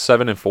 2 at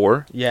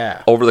 7-4.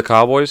 Yeah. Over the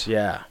Cowboys.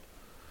 Yeah.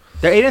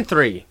 They're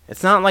 8-3.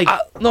 It's not like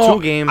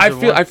 2 games.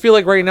 I feel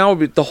like right now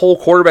the whole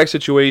quarterback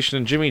situation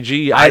and Jimmy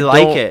G. I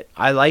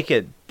like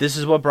it. This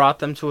is what brought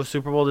them to a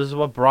Super Bowl. This is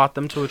what brought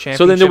them to a championship.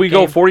 So then do we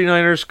go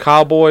 49ers,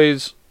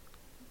 Cowboys,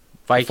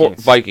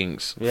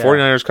 Vikings? Yeah.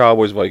 49ers,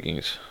 Cowboys,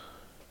 Vikings.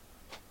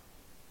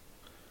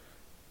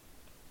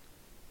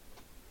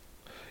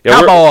 Yeah,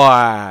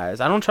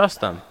 Cowboys. I don't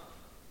trust them.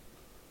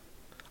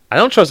 I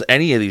don't trust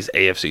any of these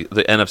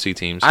the NFC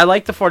teams. I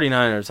like the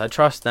 49ers. I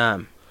trust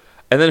them.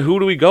 And then who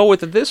do we go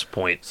with at this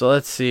point? So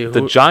let's see.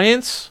 The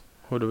Giants,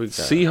 who do we got?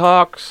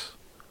 Seahawks,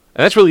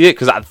 and that's really it.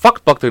 Because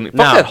fuck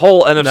that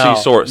whole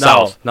NFC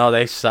South. No,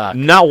 they suck.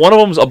 Not one of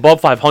them's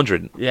above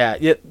 500. Yeah.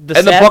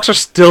 The Bucks are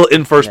still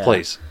in first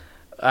place.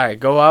 All right,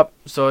 go up.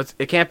 So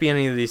it can't be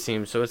any of these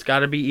teams. So it's got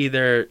to be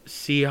either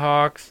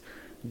Seahawks,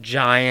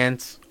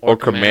 Giants, or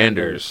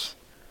Commanders.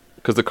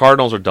 Because the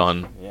Cardinals are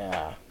done.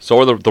 Yeah. So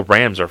are the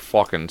Rams are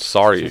fucking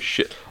sorry as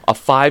shit. A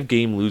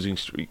 5-game losing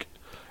streak.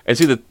 And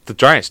see, the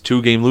Giants,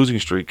 2-game losing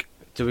streak.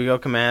 Do we go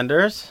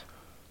Commanders?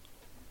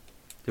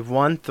 They've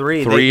won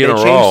 3. 3 in a row.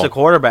 They changed the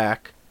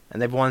quarterback,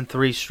 and they've won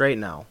 3 straight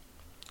now.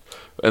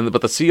 But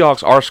the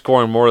Seahawks are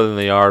scoring more than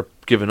they are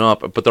giving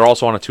up, but they're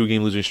also on a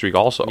 2-game losing streak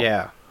also.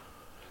 Yeah.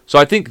 So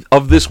I think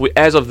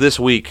as of this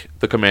week,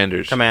 the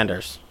Commanders.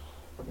 Commanders.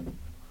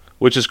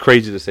 Which is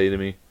crazy to say to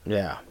me.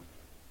 Yeah.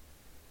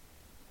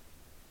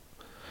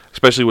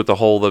 Especially with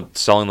the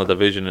selling the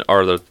division,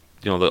 or the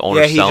owner selling it.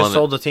 Yeah, he just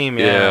sold the team,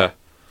 yeah.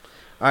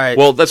 All right.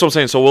 Well, that's what I'm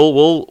saying. So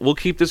we'll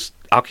keep this.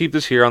 I'll keep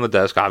this here on the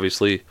desk,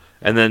 obviously,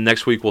 and then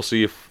next week we'll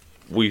see if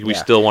we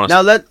still want to.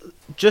 Now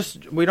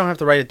we don't have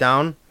to write it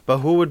down, but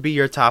who would be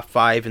your top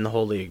 5 in the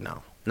whole league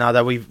now? Now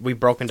that we've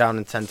broken down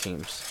in 10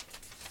 teams.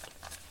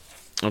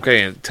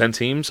 Okay, and 10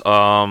 teams.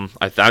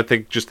 I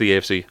think just the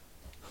AFC.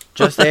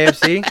 Just the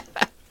AFC.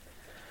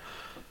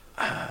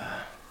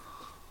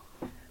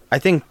 I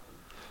think.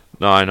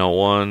 No, I know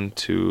 1,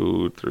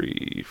 2,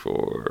 3,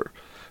 4.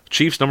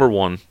 Chiefs number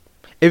 1.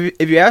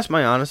 If you ask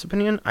my honest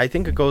opinion, I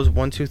think it goes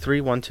 1, 2,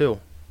 3, 1, 2.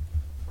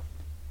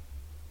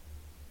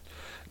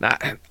 Now,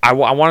 I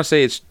want to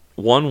say it's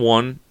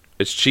 1-1.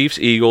 It's Chiefs,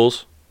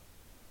 Eagles,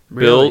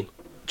 Really?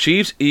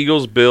 Chiefs,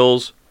 Eagles,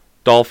 Bills,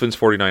 Dolphins,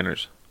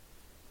 49ers.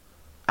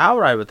 I'll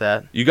ride with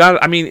that. You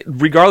got. I mean,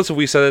 regardless if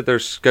we said that their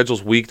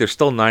schedule's weak, they're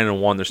still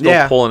 9-1. They're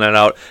still pulling that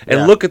out.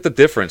 And look at the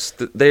difference.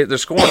 They're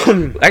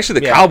scoring.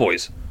 Actually, the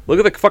Cowboys. Look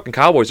at the fucking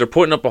Cowboys. They're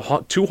putting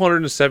up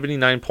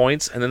 279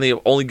 points, and then they've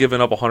only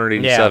given up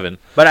 187. Yeah.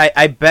 But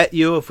I bet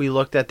you if we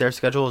looked at their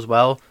schedule as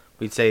well,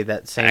 we'd say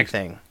that same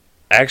thing.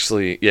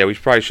 Actually, yeah, we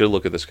probably should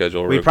look at the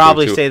schedule. We'd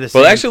probably say the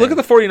same But actually, thing. look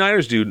at the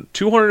 49ers, dude.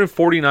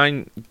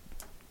 249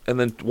 and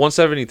then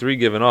 173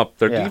 given up.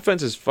 Their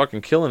defense is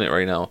fucking killing it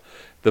right now.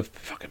 The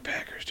fucking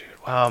Packers, dude.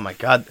 Wow. Oh, my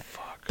God.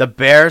 The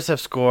Bears have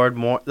scored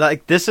more.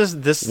 Like,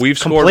 we've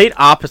complete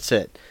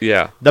opposite.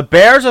 Yeah. The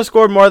Bears have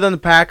scored more than the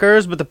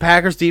Packers, but the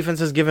Packers' defense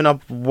has given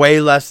up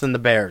way less than the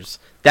Bears.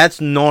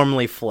 That's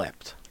normally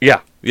flipped.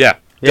 Yeah,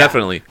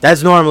 definitely.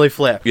 That's normally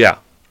flipped. Yeah.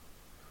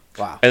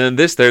 Wow. And then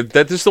this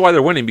is why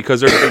they're winning, because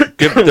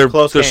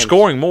they're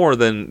scoring more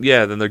than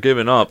they're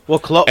giving up.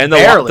 Well, and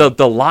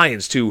the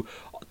Lions too,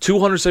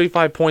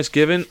 275 points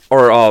given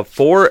or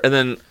 4, and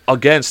then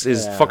against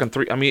is fucking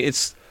 3. I mean,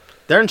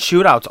 they're in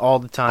shootouts all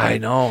the time. I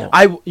know.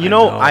 I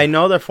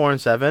know they're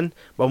 4-7,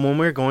 but when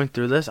we were going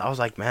through this, I was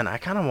like, man, I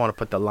kind of want to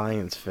put the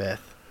Lions 5th.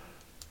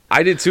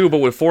 I did too, but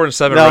with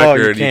 4-7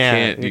 record,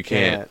 you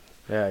can't.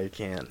 Yeah, you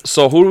can't.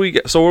 So who do we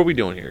get? So what are we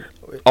doing here?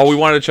 Oh, we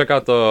wanted to check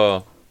out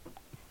the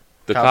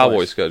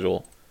Cowboys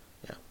schedule.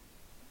 Yeah.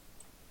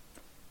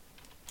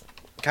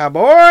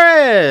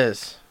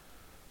 Cowboys.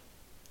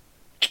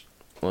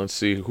 Let's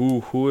see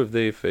who have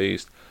they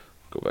faced.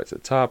 Go back to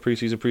the top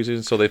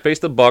preseason. So they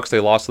faced the Bucs. They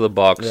lost to the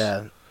Bucs.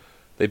 Yeah.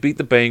 They beat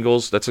the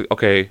Bengals. That's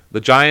okay.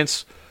 The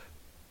Giants.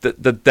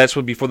 That's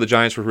when before the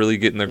Giants were really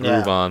getting their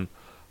groove on.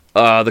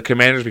 The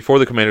Commanders before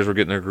the Commanders were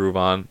getting their groove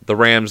on. The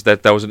Rams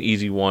that was an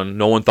easy one.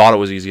 No one thought it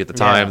was easy at the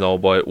time though,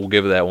 but we'll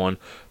give it that one.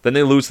 Then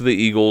they lose to the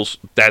Eagles.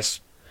 That's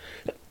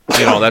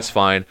that's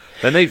fine.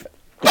 Then they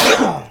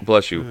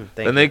bless you.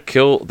 Then they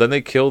kill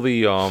the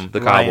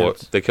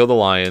Cowboys. They kill the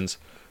Lions.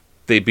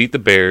 They beat the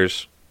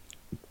Bears.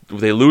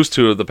 They lose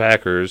to the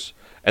Packers,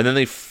 and then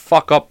they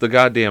fuck up the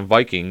goddamn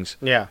Vikings.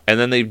 Yeah. And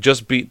then they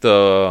just beat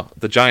the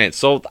Giants.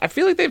 So I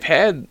feel like they've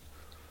had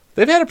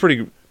a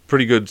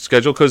pretty good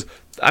schedule because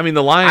I mean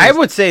the Lions. I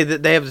would say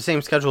that they have the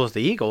same schedule as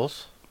the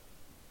Eagles.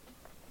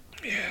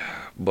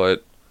 Yeah,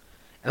 but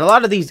and a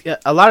lot of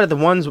the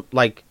ones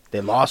like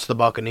they lost to the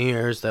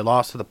Buccaneers, they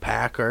lost to the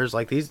Packers.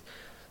 Like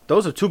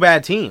those are two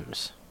bad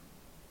teams.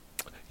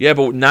 Yeah,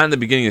 but not in the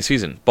beginning of the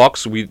season.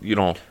 Bucks,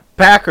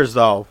 Packers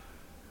though.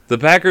 The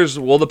Packers,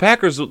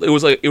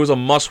 it was a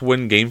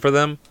must-win game for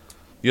them.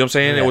 You know what I'm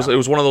saying? Yeah. It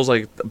was one of those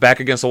like back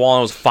against the wall, and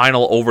it was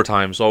final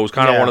overtime. So it was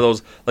kind of one of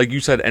those, like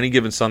you said, any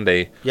given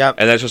Sunday. Yep.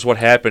 And that's just what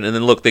happened. And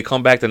then look, they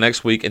come back the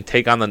next week and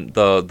take on the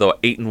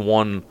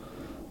 8-1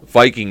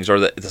 Vikings or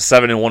the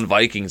 7-1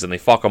 Vikings, and they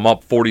fuck them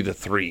up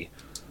 40-3.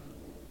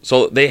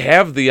 So they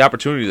have the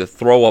opportunity to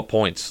throw up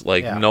points,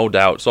 no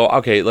doubt. So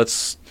okay,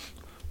 let's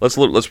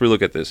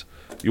relook at this.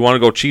 You want to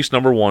go Chiefs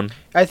number 1?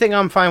 I think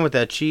I'm fine with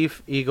that.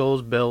 Chiefs,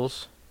 Eagles,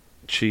 Bills.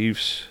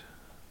 Chiefs,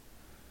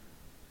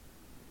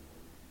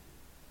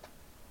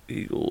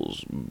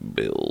 Eagles,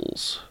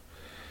 Bills,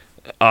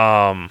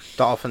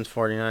 Dolphins,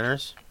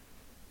 49ers.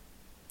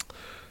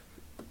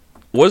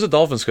 What does the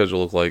Dolphins schedule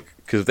look like?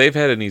 Because they've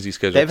had an easy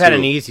schedule. They've had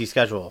an easy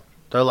schedule.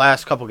 Their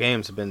last couple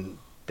games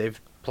they've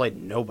played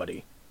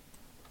nobody.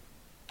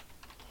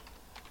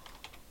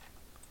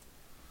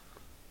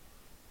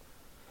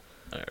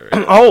 All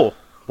right. Oh,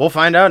 we'll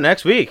find out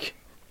next week.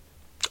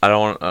 I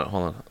don't want.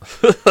 Hold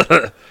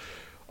on.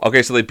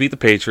 Okay, so they beat the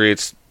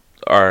Patriots.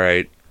 All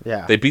right.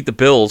 Yeah. They beat the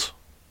Bills.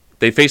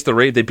 They faced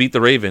they beat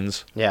the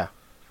Ravens. Yeah.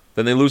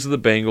 Then they lose to the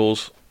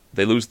Bengals.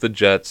 They lose to the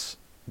Jets.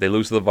 They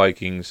lose to the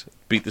Vikings.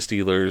 Beat the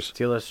Steelers.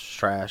 Steelers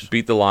trash.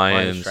 Beat the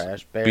Lions.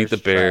 Trash. Bears, beat the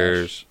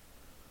Bears. Trash.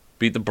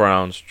 Beat the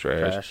Browns.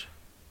 Trash.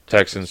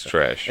 Texans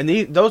trash. And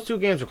those two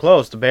games were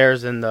close, the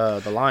Bears and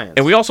the Lions.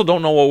 And we also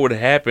don't know what would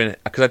happen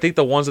because I think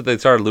the ones that they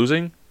started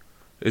losing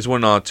is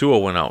when Tua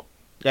went out.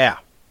 Yeah.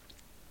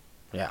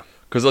 Yeah.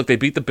 Because look, they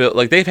beat the Bills.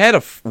 Like they've had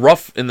a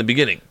rough in the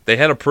beginning. They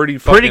had a pretty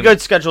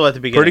good schedule at the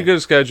beginning. Pretty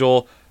good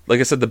schedule.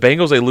 Like I said, the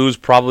Bengals they lose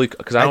probably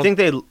because I think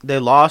they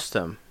lost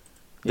them.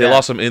 They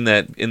lost them in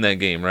that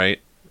game, right?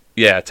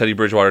 Yeah, Teddy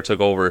Bridgewater took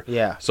over.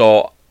 Yeah.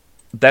 So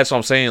that's what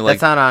I'm saying. Like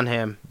that's not on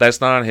him.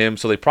 That's not on him.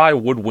 So they probably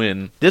would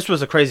win. This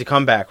was a crazy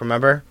comeback.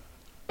 Remember?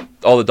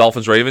 Oh, the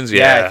Dolphins Ravens.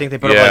 Yeah, I think they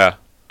put up like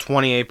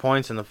 28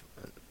 points in the.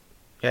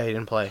 Yeah, he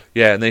didn't play.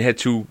 Yeah, and they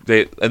had and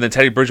then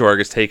Teddy Bridgewater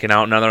gets taken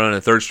out. Now they're on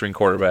a third string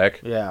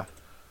quarterback. Yeah.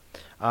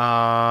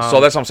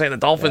 So that's what I'm saying. The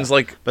Dolphins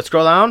But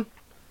scroll down.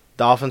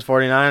 Dolphins,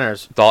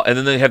 49ers. And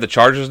then they have the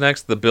Chargers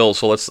next, the Bills.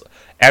 So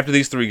after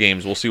these 3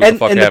 games, we'll see what the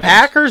fuck happens. And the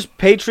Packers,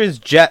 Patriots,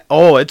 Jets.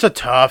 Oh, it's a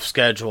tough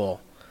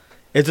schedule.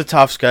 It's a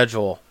tough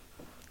schedule.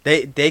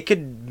 They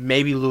could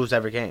maybe lose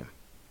every game.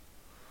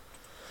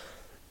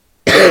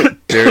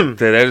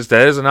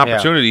 that is an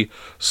opportunity. Yeah.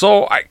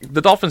 So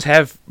the Dolphins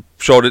have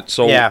showed it.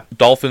 So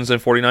Dolphins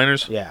and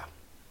 49ers? Yeah.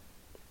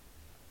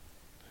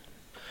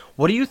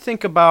 What do you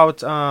think about...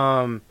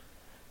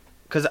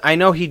 Because I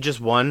know he just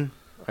won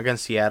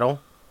against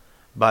Seattle.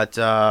 But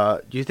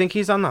do you think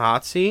he's on the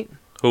hot seat?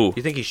 Who? Do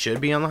you think he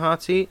should be on the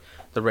hot seat?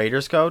 The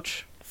Raiders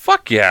coach?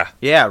 Fuck yeah.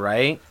 Yeah,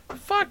 right?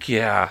 Fuck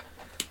yeah.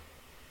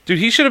 Dude,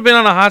 he should have been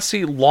on a hot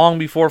seat long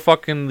before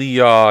fucking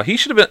the... he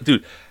should have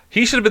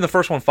been the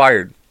first one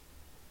fired.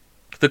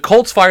 The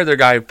Colts fired their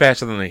guy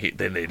faster than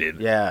they did.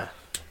 Yeah.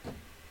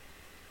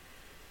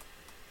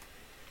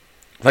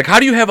 Like, how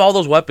do you have all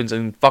those weapons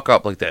and fuck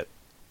up like that?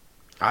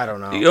 I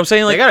don't know. You know what I'm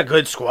saying? Like, they got a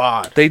good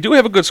squad. They do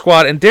have a good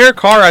squad. And Derek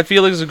Carr, I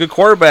feel like, is a good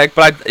quarterback,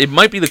 but it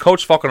might be the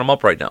coach fucking him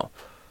up right now.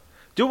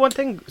 Do one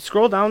thing.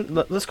 Scroll down.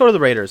 Let's go to the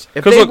Raiders.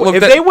 If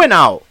they win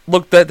out.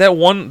 Look,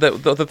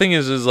 the thing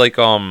is like,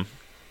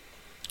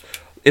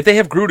 if they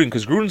have Gruden,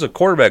 because Gruden's a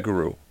quarterback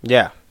guru.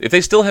 Yeah. If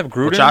they still have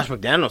Gruden. Well, Josh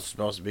McDaniels is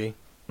supposed to be.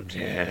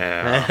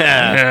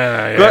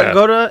 Yeah.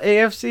 Go to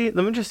AFC.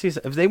 Let me just see.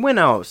 If they win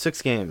out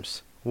 6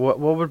 games, what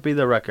would be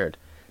the record?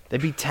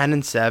 They'd be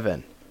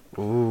 10-7.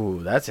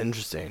 Ooh, that's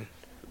interesting.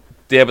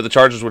 Yeah, but the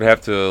Chargers would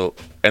have to,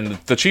 and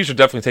the Chiefs are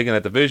definitely taking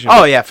that division.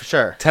 Oh yeah, for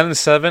sure.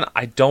 10-7.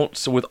 I don't.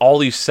 So with all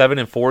these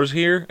 7-4s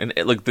here, and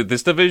like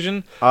this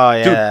division. Oh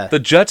yeah. Dude, the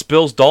Jets,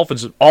 Bills,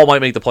 Dolphins all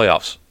might make the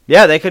playoffs.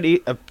 Yeah, they could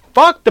eat.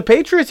 Fuck, the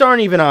Patriots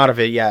aren't even out of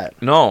it yet.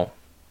 No,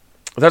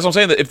 that's what I'm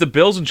saying. That if the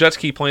Bills and Jets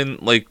keep playing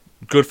like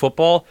good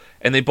football,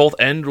 and they both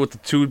end with the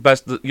two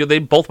best. They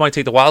both might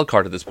take the wild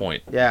card at this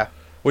point. Yeah.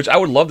 Which I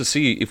would love to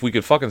see if we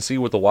could fucking see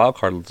what the wild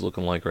card is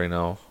looking like right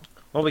now.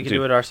 Well, we could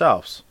do it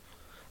ourselves.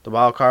 The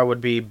wild card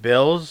would be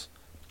Bills,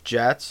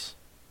 Jets.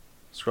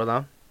 Scroll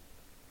down.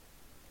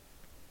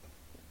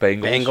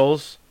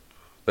 Bengals.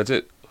 That's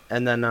it.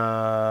 And then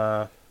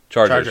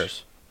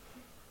Chargers.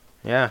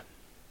 Yeah.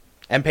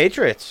 And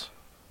Patriots.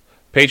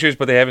 Patriots,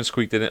 but they haven't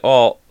squeaked in it.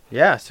 Oh.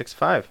 Yeah,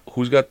 6-5.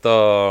 Who's got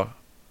the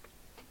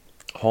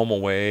home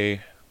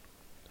away?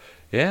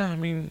 Yeah, I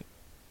mean,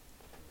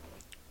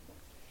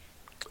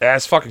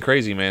 that's fucking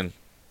crazy, man.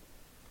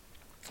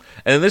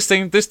 And this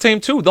team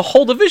too. The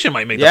whole division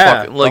might make the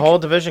fucking the whole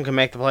division can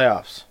make the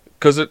playoffs.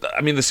 Because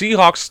I mean, the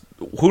Seahawks.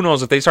 Who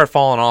knows if they start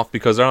falling off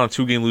because they're on a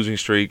 2-game losing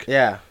streak?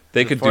 Yeah,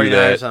 they could do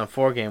that. On a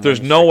 4-game.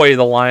 There's no way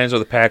the Lions or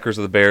the Packers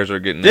or the Bears are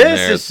getting in there.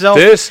 This is so.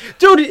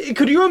 Dude,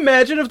 could you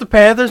imagine if the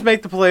Panthers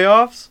make the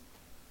playoffs?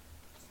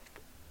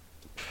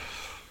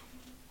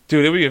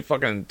 Dude, it would be a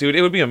fucking. Dude,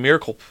 it would be a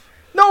miracle.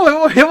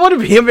 No, it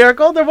wouldn't be a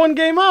miracle. They're 1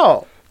 game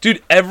out.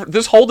 Dude,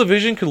 this whole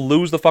division could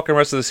lose the fucking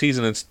rest of the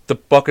season. And the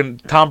fucking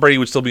Tom Brady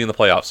would still be in the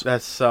playoffs.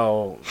 That's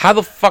so.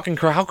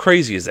 How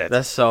crazy is that?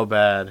 That's so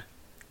bad.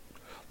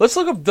 Let's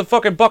look up the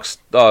fucking Bucks.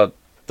 I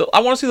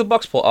want to see the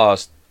Bucks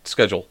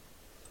schedule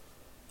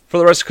for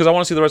the rest because I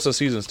want to see the rest of the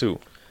seasons too.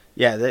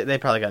 Yeah, they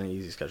probably got an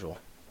easy schedule.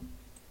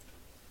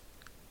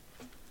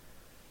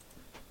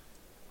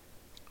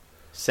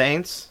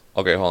 Saints.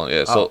 Okay, hold on.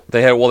 Yeah, so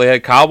they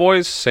had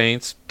Cowboys,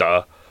 Saints,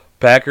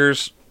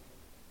 Packers,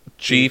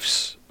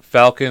 Chiefs,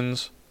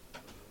 Falcons,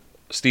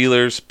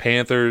 Steelers,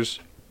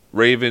 Panthers,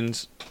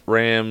 Ravens,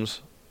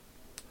 Rams,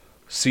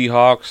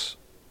 Seahawks,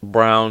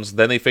 Browns.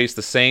 Then they face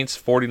the Saints,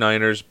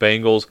 49ers,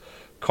 Bengals,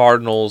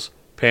 Cardinals,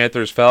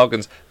 Panthers,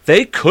 Falcons.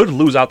 They could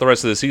lose out the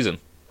rest of the season.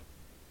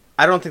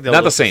 I don't think they'll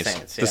Not lose the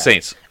Saints. Yeah. The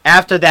Saints.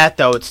 After that,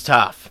 though, it's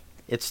tough.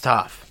 It's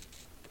tough.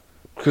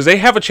 Because they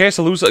have a chance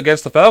to lose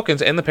against the Falcons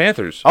and the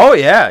Panthers. Oh,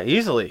 yeah,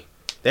 easily.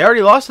 They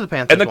already lost to the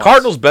Panthers. And the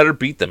Cardinals better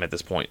beat them at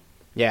this point.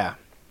 Yeah.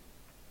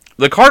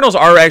 The Cardinals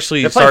are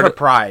actually... They're playing for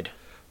pride.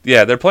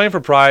 Yeah, they're playing for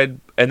pride,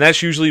 and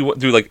that's usually what...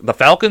 Dude, like, the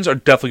Falcons are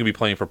definitely going to be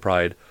playing for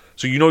pride.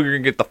 So you know you're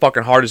going to get the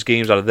fucking hardest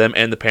games out of them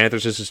and the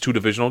Panthers. This is 2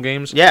 divisional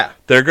games. Yeah.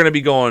 They're going to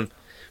be going...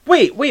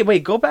 Wait,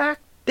 go back.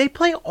 They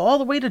play all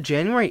the way to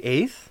January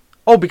 8th?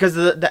 Oh, because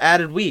of the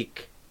added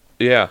week.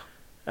 Yeah.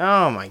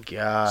 Oh, my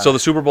God. So the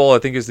Super Bowl, I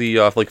think, is the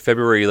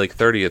February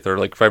 30th or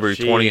February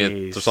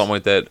 20th or something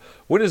like that.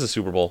 When is the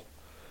Super Bowl?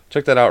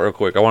 Check that out real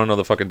quick. I want to know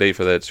the fucking date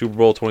for that. Super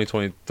Bowl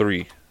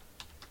 2023.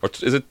 Or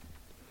is it...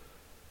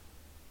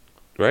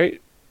 Right?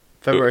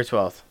 February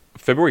 12th.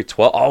 February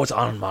 12th? Oh, it's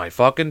on my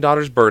fucking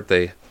daughter's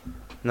birthday.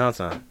 No, it's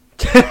not.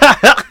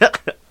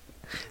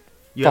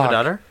 You have a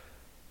daughter?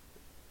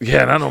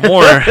 Yeah, not no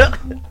more.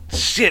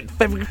 Shit.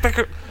 February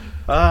 12th.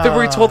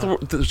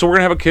 So we're going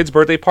to have a kid's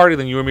birthday party,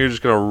 then you and me are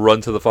just going to run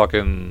to the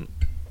fucking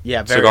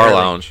cigar early.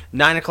 lounge.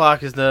 9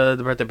 o'clock is the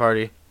birthday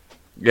party.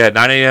 Yeah,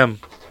 9 a.m.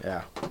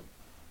 Yeah.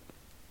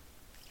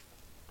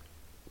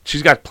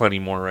 She's got plenty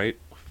more, right?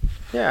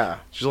 Yeah.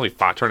 She's only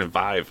turning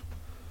 5.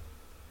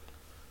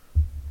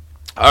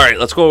 All right,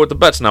 let's go with the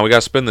bets now. We got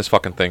to spin this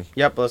fucking thing.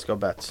 Yep, let's go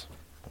bets.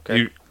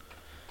 Okay.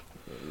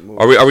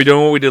 Are we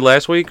doing what we did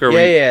last week? Or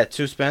yeah.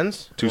 2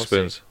 spins. 2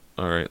 spins. See.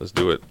 All right, let's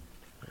do it.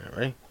 All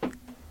right.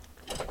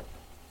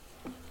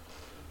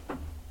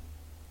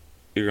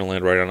 You're going to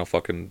land right on a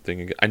fucking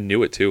thing again. I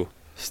knew it, too.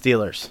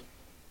 Steelers.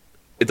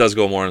 It does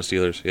go more on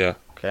Steelers, yeah.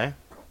 Okay.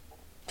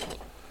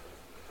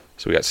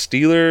 So we got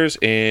Steelers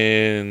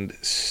and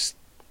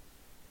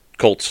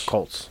Colts.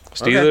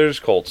 Steelers,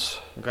 okay. Colts.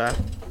 Okay.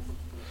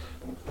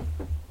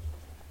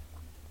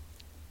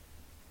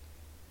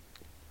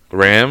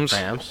 Rams.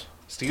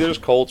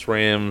 Steelers, Colts,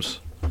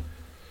 Rams.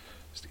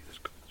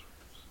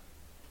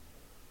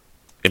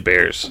 And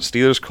Bears.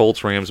 Steelers,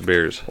 Colts, Rams,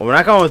 Bears. Well, we're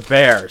not going with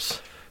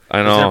Bears.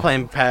 I know. They're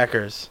playing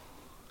Packers.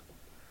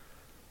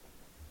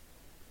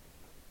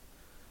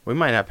 We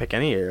might not pick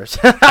any of yours.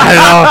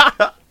 I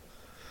know.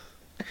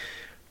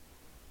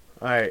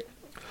 All right.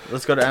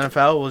 Let's go to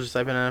NFL. We'll just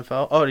type in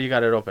NFL. Oh, you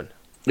got it open.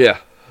 Yeah.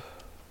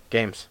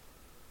 Games.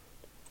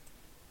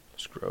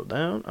 Scroll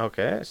down.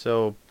 Okay,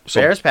 so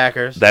Bears,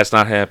 Packers. That's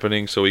not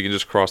happening, so we can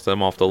just cross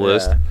them off the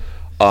list.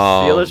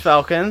 Steelers,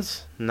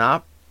 Falcons.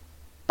 Not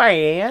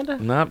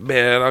bad. Not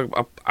bad.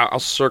 I'll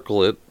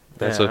circle it.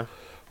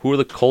 Who are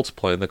the Colts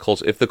playing? The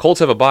Colts. If the Colts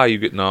have a bye, you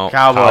get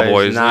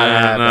Cowboys. Not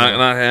happening.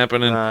 Not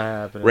happening.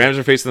 Rams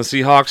are facing the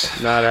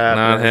Seahawks. Not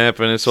happening. Not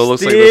happening. So it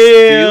looks like the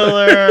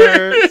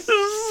Steelers.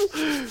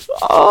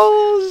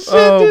 Oh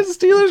shit! Dude,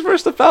 Steelers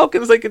versus the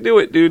Falcons. They could do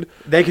it, dude.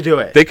 They could do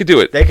it. They could do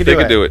it. They could do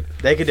it.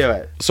 They could do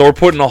it. So we're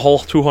putting a whole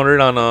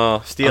 200 on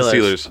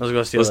Steelers. Let's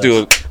go Steelers. Let's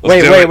do it.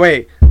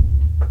 Wait.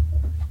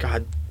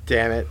 God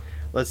damn it.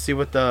 Let's see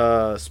what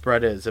the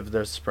spread is, if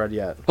there's a spread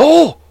yet.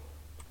 Oh,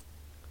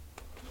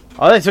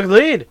 they took the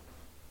lead.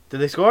 Did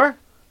they score?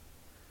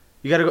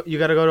 You gotta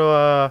go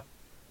to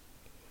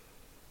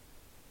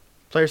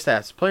player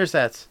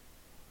stats.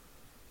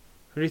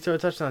 Who did he throw a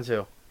touchdown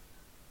to?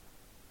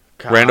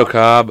 Randall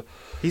Cobb.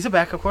 He's a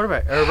backup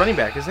quarterback or running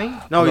back, isn't he?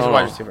 No, he's a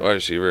wide receiver. Wide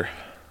receiver.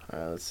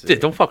 Let's see.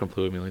 Dude, don't fucking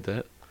play with me like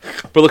that.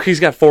 But look, he's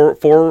got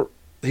four.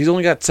 He's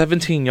only got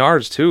 17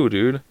 yards too,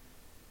 dude.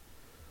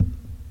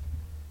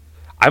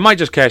 I might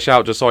just cash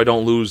out just so I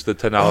don't lose the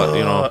 $10.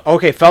 You know.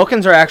 Okay,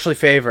 Falcons are actually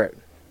favorite.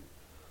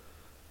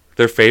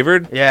 They're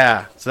favored?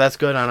 Yeah, so that's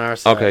good on our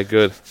side. Okay,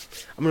 good.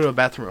 I'm going to the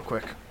bathroom real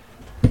quick.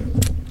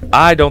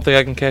 I don't think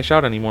I can cash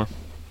out anymore.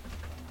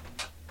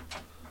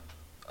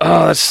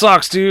 Oh, that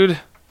sucks, dude.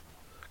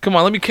 Come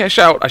on, let me cash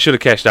out. I should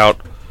have cashed out.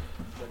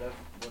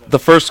 The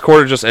first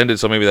quarter just ended,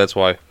 so maybe that's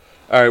why.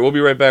 All right, we'll be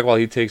right back while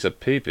he takes a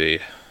pee-pee.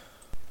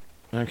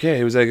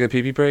 Okay, was that a good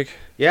pee-pee break?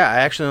 Yeah, I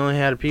actually only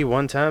had to pee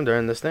one time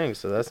during this thing,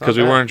 so that's not because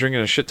we bad. weren't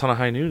drinking a shit ton of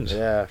High Noons.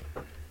 Yeah.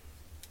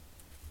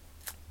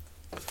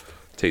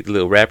 Take the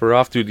little wrapper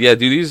off, dude. Yeah,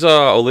 dude, these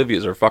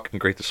Olivias are fucking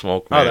great to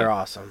smoke, man. Oh, they're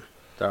awesome.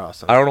 They're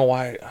awesome. I don't know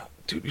why.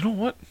 Dude, you know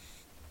what?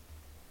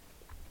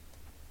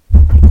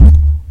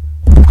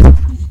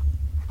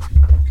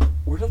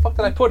 Where the fuck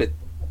did I put it?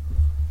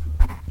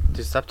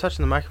 Dude, stop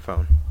touching the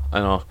microphone. I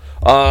know.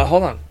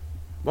 Hold on.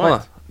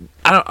 What?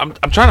 Hold on.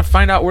 I'm trying to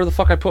find out where the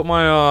fuck I put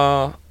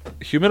my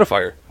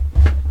humidifier.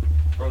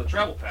 Or the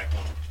travel pack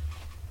one.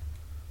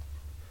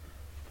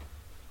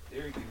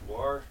 There you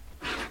are.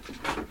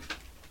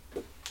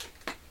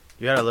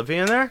 You got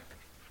Olivia in there?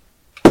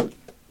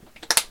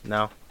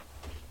 No.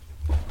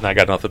 I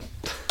got nothing.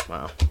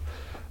 Wow.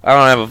 I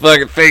don't have a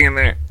fucking thing in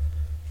there.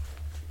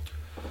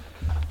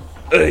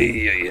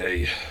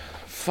 Ay.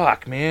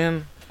 Fuck,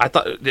 man. I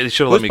thought they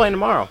should have let Who's me. playing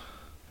tomorrow?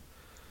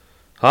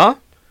 Huh?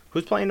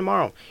 Who's playing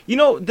tomorrow? You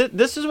know,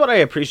 this is what I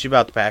appreciate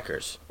about the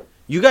Packers.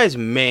 You guys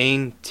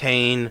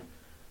maintain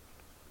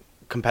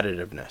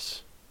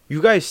competitiveness.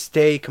 You guys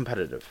stay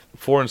competitive.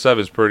 4-7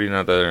 is pretty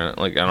not that.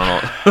 Like,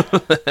 I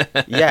don't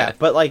know. Yeah,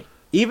 but like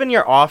even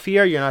your off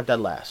year, you're not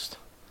dead last.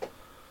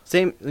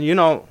 Same, you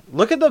know.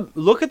 Look at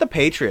the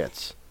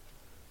Patriots.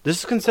 This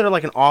is considered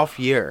like an off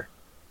year,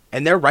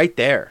 and they're right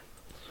there.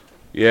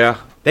 Yeah.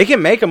 They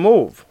can make a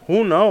move.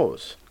 Who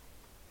knows?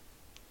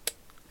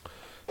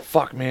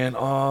 Fuck, man.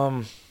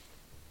 I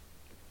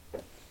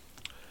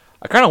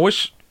kind of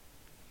wish.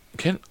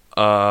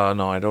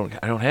 No, I don't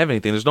have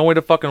anything. There's no way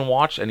to fucking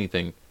watch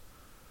anything.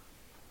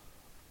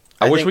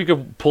 I wish we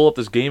could pull up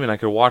this game and I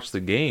could watch the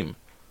game.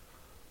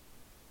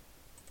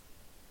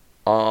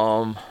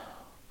 Yeah,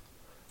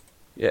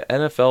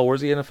 NFL.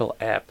 Where's the NFL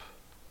app?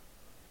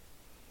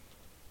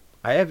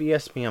 I have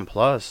ESPN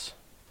Plus.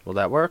 Will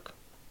that work?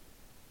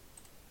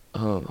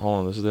 Hold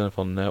on. This is the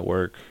NFL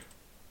Network.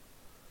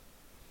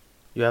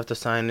 You have to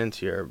sign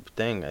into your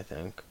thing, I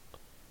think.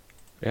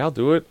 Yeah, I'll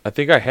do it. I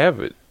think I have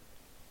it.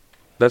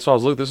 That's what I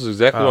was looking. This is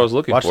exactly what I was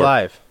looking watch for. Watch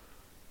live.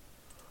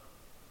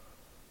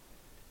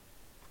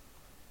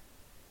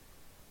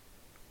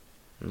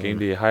 Game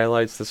day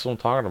highlights. This is what I'm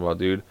talking about,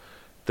 dude.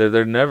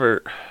 They're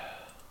never.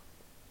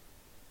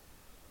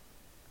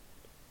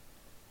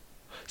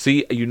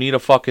 See, you need a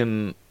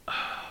fucking.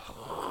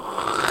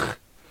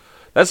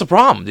 That's the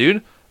problem,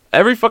 dude.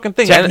 Every fucking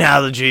thing.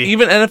 Technology.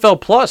 Even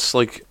NFL Plus,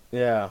 like.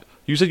 Yeah.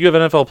 You said you have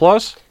NFL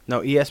Plus?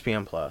 No,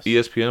 ESPN Plus.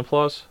 ESPN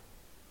Plus?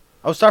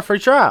 Oh, start free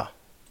trial.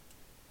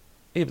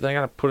 Yeah, but then I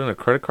gotta put in a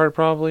credit card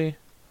probably.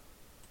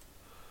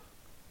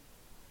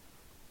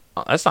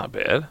 Oh, that's not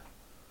bad.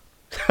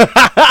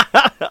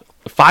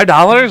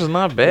 $5 is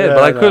not bad, Yeah,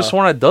 but I could have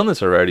sworn I'd done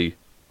this already.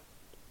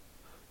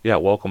 Yeah,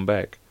 welcome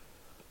back.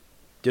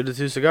 Do the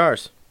 2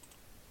 cigars.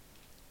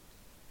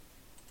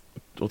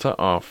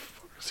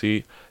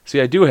 See,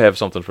 I do have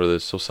something for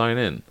this, so sign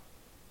in.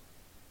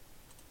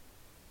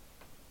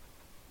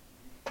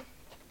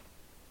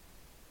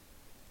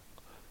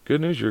 Good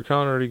news, your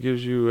account already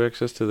gives you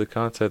access to the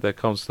content that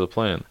comes to the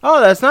plan.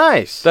 Oh, that's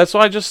nice. That's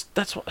why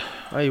that's what.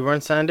 Oh, you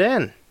weren't signed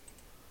in.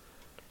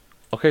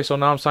 Okay, so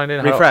now I'm signed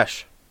in.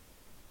 Refresh.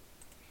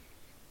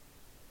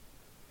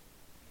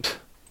 And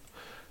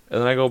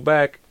then I go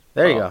back.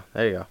 There you go.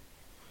 There you go.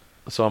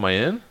 So am I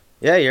in?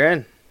 Yeah, you're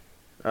in.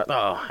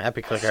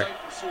 Happy clicker.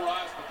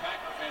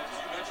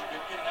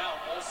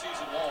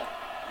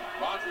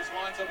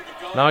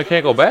 Now I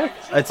can't go back?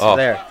 It's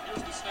there.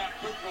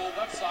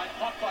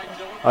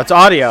 Oh, it's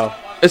audio.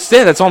 It's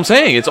there. That's all I'm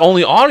saying. It's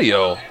only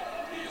audio.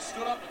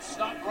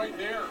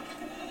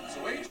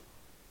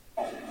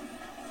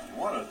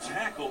 What a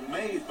tackle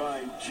made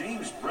by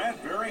James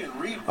Bradbury and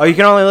Reed. Oh, you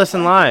can only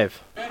listen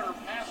live.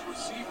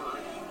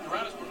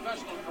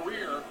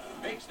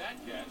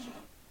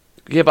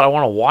 Yeah, but I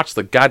want to watch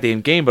the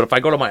goddamn game. But if I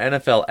go to my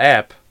NFL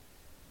app,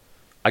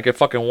 I can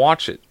fucking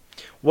watch it.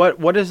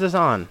 What is this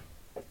on?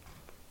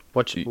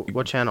 What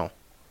channel?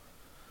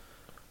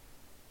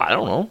 I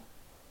don't know.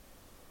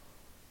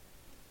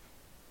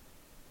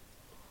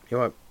 You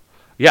want?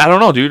 Yeah, I don't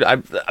know, dude.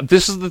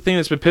 This is the thing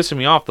that's been pissing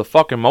me off the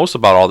fucking most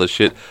about all this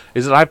shit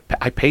is that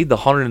I paid the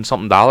 $100 and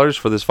something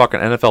for this fucking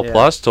NFL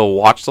Plus to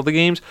watch all the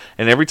games,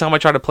 and every time I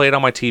try to play it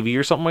on my TV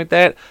or something like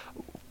that,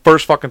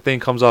 first fucking thing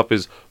comes up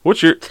is,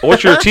 what's your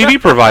TV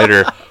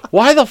provider?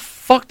 Why the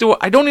fuck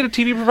I don't need a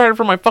TV provider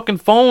for my fucking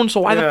phone,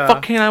 so why the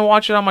fuck can't I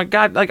watch it on my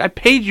God? Like, I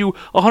paid you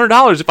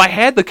 $100. If I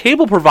had the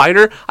cable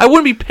provider, I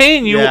wouldn't be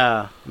paying you.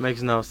 Yeah,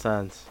 makes no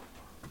sense.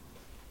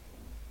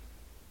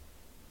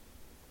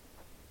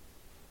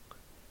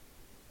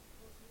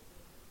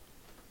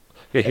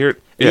 Yeah,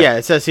 Yeah,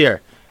 it says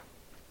here,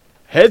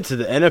 head to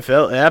the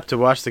NFL app to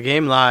watch the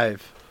game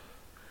live.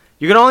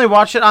 You can only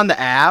watch it on the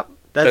app?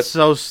 That's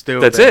so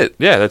stupid. That's it.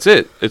 Yeah, that's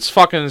it. It's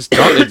fucking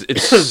dumb.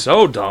 It's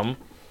so dumb.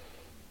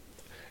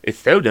 It's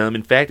so dumb.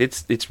 In fact,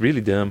 it's really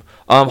dumb.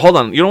 Hold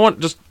on. You know what?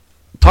 Just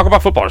talk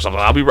about football or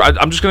something.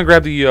 I'm just gonna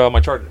grab the my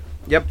charger.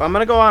 Yep, I'm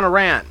gonna go on a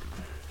rant.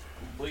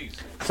 Please.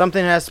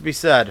 Something has to be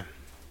said.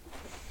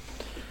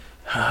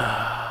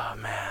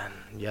 Man,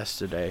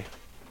 yesterday.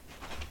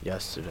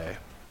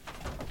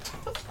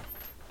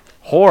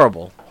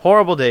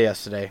 Horrible day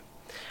yesterday.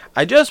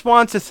 I just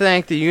want to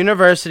thank the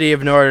University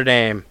of Notre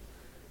Dame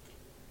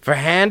for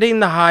handing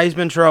the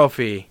Heisman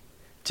Trophy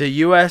to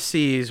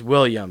USC's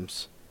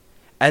Williams,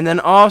 and then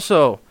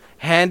also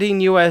handing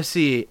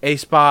USC a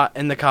spot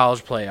in the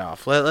college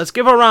playoff. Let's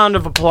give a round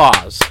of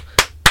applause.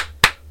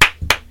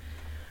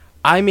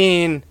 I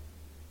mean,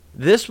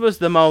 this was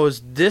the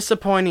most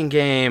disappointing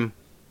game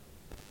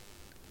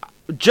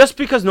just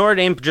because Notre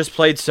Dame just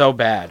played so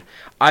bad.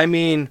 I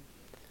mean,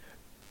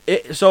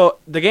 so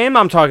the game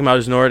I'm talking about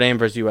is Notre Dame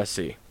versus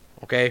USC,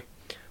 okay?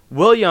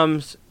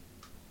 Williams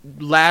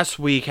last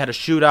week had a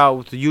shootout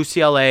with the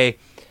UCLA.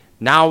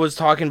 Now was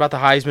talking about the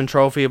Heisman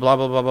Trophy, blah,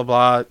 blah, blah, blah,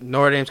 blah.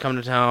 Notre Dame's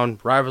coming to town,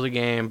 rivalry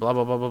game, blah,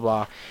 blah, blah, blah,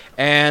 blah.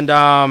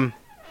 And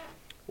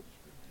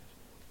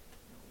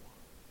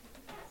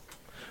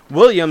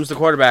Williams, the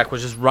quarterback,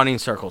 was just running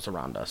circles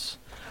around us.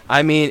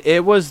 I mean,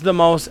 it was the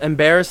most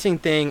embarrassing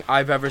thing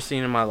I've ever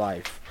seen in my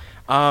life.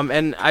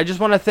 And I just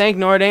want to thank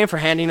Notre Dame for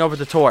handing over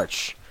the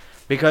torch.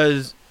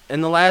 Because in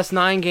the last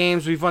 9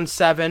 games, we've won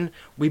 7.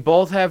 We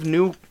both have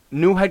new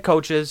head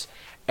coaches.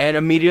 And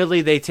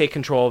immediately they take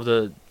control of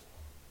the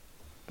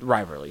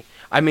rivalry.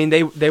 I mean,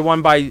 they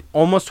won by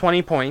almost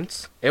 20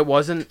 points. It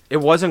was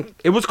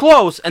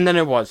close, and then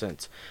it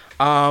wasn't.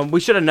 We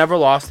should have never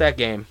lost that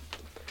game.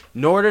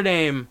 Notre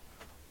Dame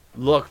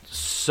looked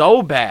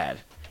so bad,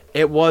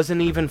 it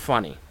wasn't even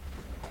funny.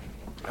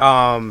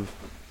 And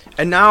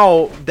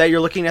now that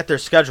you're looking at their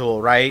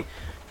schedule, right?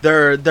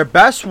 Their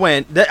best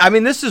win, I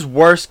mean, this is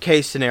worst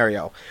case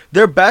scenario.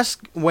 Their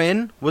best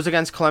win was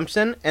against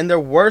Clemson, and their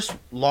best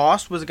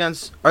loss was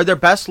against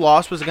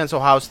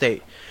Ohio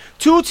State.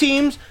 2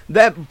 teams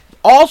that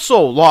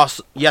also lost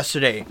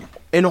yesterday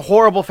in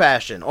horrible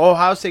fashion.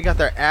 Ohio State got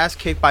their ass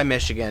kicked by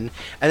Michigan,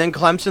 and then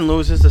Clemson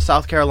loses to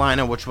South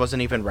Carolina, which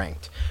wasn't even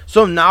ranked.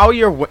 So now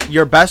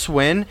your best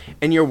win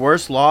and your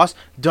worst loss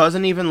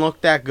doesn't even look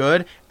that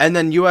good, and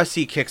then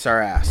USC kicks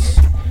our ass.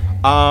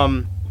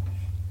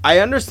 I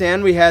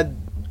understand we have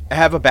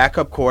a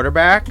backup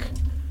quarterback,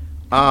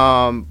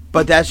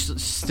 but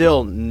that's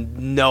still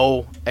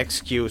no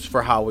excuse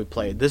for how we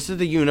played. This is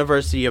the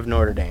University of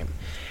Notre Dame.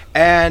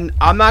 And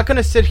I'm not going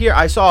to sit here.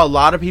 I saw a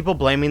lot of people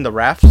blaming the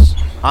refs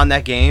on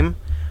that game,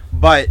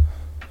 but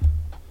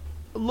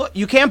look,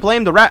 you can't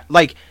blame the ref.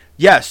 Like,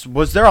 yes,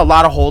 was there a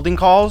lot of holding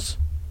calls?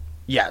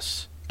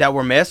 Yes. That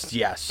were missed?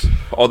 Yes.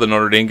 Oh, the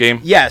Notre Dame game?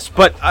 Yes,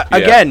 but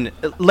again,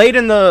 late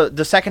in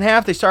the second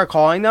half, they started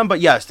calling them. But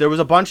yes, there was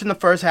a bunch in the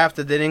first half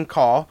that they didn't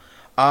call.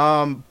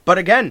 But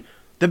again,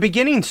 the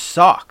beginning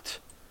sucked.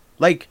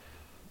 Like,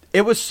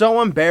 it was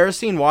so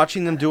embarrassing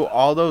watching them do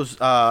all those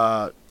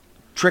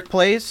trick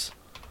plays.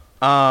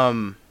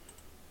 On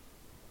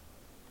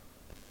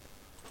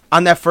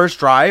that first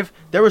drive,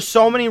 there were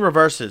so many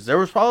reverses. There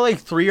was probably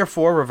like 3 or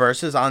 4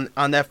 reverses on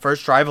that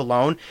first drive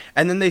alone,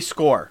 and then they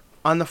score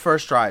on the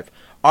first drive.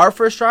 Our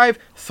first drive,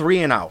 3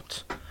 and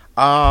out.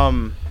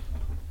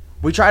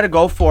 We tried to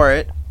go for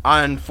it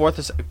on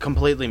fourth,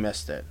 completely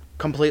missed it.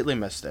 Yeah,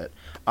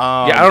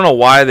 I don't know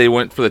why they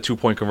went for the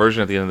 2-point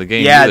conversion at the end of the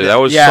game. Yeah, that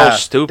was so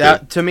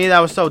stupid. To me, that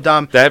was so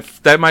dumb.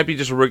 That might be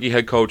just a rookie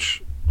head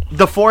coach.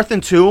 The 4th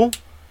and 2,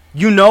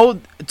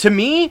 to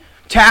me,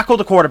 tackle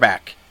the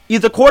quarterback.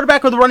 Either the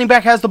quarterback or the running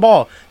back has the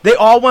ball. They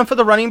all went for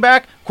the running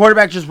back.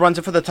 Quarterback just runs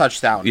it for the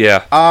touchdown.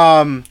 Yeah.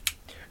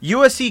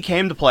 USC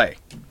came to play.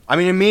 I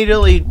mean,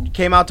 immediately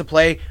came out to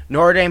play.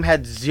 Notre Dame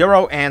had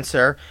 0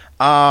 answer.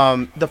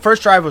 The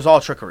first drive was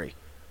all trickery.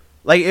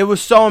 Like, there were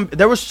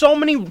so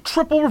many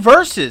triple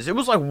reverses. It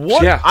was like,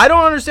 what? Yeah. I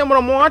don't understand what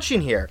I'm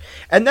watching here.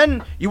 And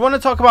then you want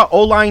to talk about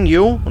O-line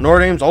U?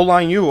 Notre Dame's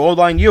O-line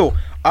U.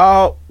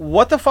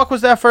 What the fuck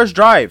was that first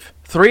drive?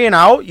 3 and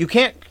out? You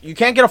can't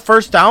get a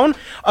first down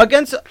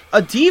against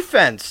a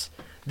defense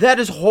that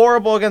is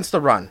horrible against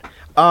the run.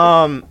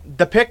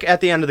 The pick at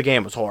the end of the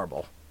game was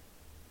horrible.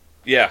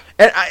 Yeah.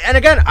 And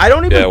again, I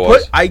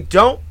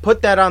don't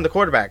put that on the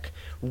quarterback.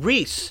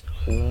 Reese,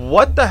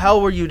 what the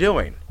hell were you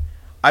doing?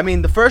 I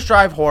mean, the first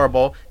drive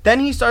horrible. Then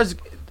he starts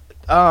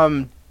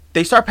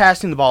they start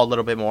passing the ball a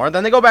little bit more.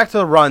 Then they go back to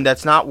the run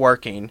that's not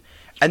working.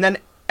 And then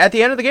at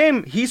the end of the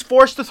game, he's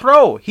forced to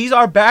throw. He's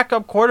our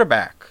backup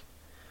quarterback.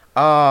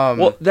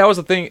 Well, that was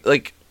the thing.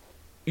 Like,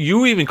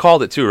 you even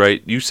called it too,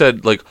 right? You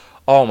said, like,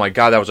 oh my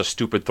God, that was a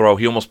stupid throw.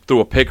 He almost threw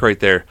a pick right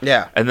there.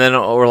 Yeah. And then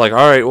we're like,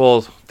 all right,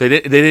 well, they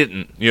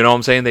didn't. You know what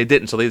I'm saying? They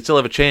didn't. So they still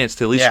have a chance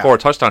to at least score a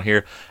touchdown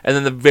here. And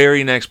then the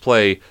very next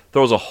play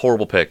throws a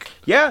horrible pick.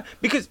 Yeah,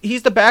 because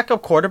he's the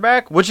backup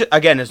quarterback, which,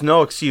 again, is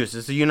no excuse.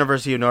 It's the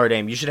University of Notre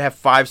Dame. You should have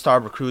 5-star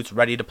recruits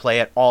ready to play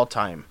at all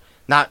time.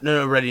 Not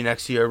ready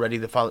next year, ready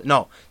the following.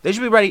 No, they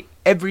should be ready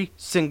every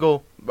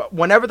single.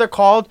 Whenever they're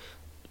called,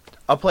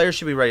 a player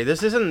should be ready.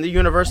 This isn't the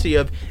University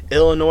of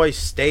Illinois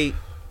State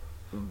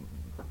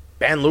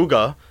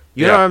Banluga.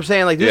 You know what I'm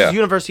saying? Like, this is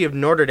University of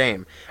Notre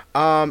Dame.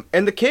 And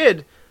the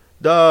kid,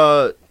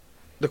 the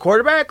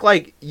quarterback,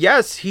 like,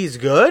 yes, he's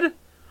good,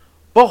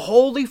 but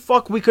holy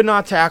fuck, we could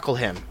not tackle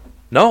him.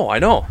 No, I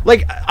know.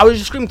 Like, I was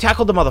just screaming,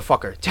 tackle the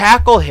motherfucker.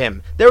 Tackle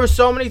him. There were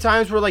so many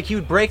times where, like, he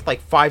would break,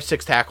 like,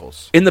 5-6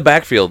 tackles. In the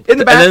backfield. In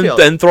the backfield. And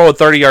then throw a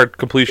 30-yard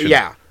completion.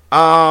 Yeah.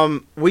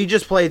 We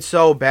just played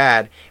so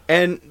bad.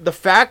 And the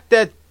fact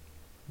that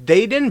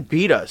they didn't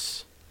beat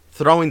us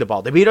throwing the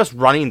ball. They beat us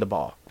running the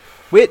ball.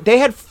 They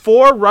had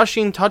 4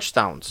 rushing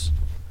touchdowns.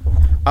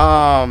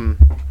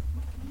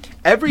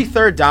 Every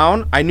third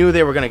down, I knew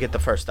they were going to get the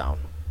first down.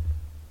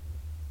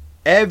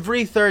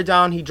 Every third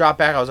down, he dropped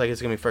back. I was like,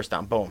 it's going to be first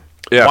down. Boom.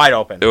 Yeah. Wide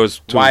open. It was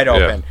wide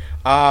open.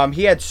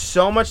 He had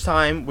so much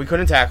time. We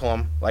couldn't tackle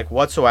him, like,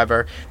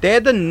 whatsoever. They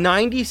had the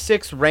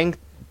 96th ranked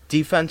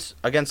defense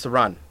against the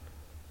run.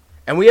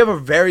 And we have a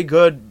very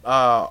good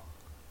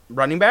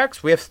running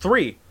backs. We have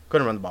 3.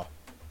 Couldn't run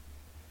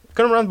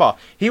the ball.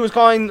 He was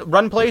calling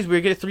run plays. We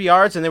would get 3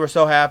 yards, and they were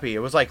so happy. It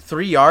was like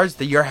 3 yards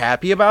that you're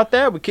happy about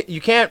that.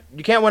 You can't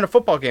win a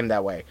football game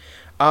that way.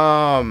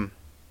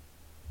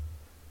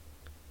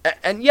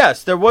 And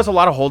yes, there was a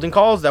lot of holding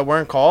calls that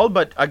weren't called,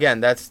 but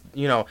again, that's,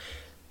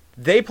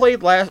 they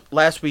played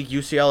last week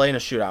UCLA in a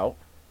shootout.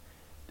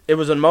 It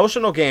was an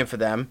emotional game for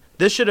them.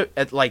 This should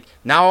have, like,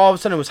 now all of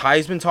a sudden it was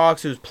Heisman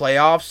talks, it was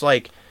playoffs.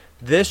 Like,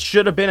 this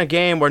should have been a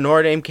game where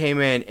Notre Dame came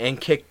in and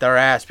kicked their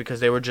ass because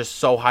they were just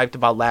so hyped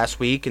about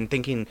last week and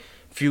thinking,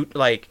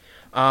 they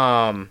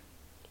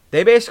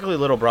basically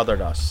little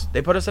brothered us.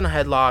 They put us in a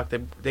headlock.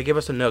 They gave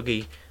us a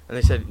noogie, and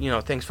they said,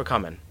 thanks for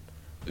coming.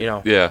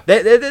 Yeah.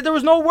 There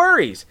was no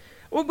worries.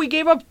 We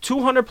gave up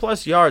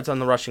 200-plus yards on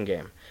the rushing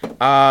game.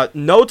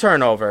 No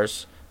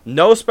turnovers,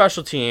 no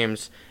special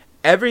teams.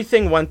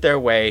 Everything went their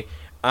way.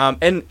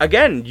 And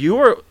again,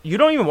 you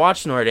don't even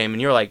watch Notre Dame,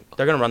 and you're like,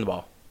 they're gonna run the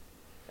ball,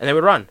 and they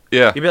would run.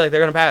 Yeah. You'd be like,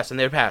 they're gonna pass, and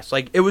they'd pass.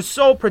 Like, it was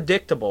so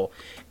predictable,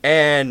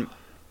 and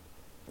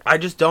I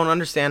just don't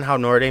understand how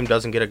Notre Dame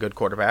doesn't get a good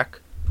quarterback.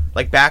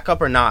 Like,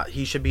 backup or not,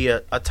 he should be a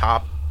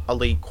top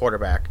elite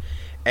quarterback.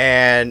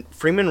 And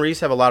Freeman Reese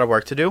have a lot of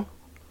work to do.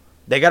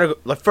 They gotta,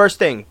 first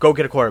thing, go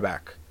get a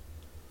quarterback.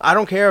 I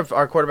don't care if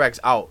our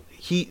quarterback's out.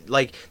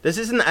 This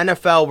isn't the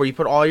NFL where you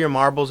put all your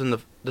marbles in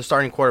the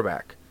starting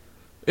quarterback.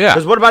 Yeah.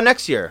 Because what about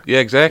next year? Yeah,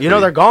 exactly.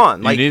 They're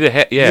gone. You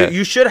need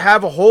You should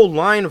have a whole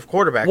line of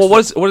quarterbacks. Well,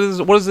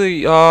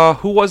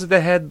 who was it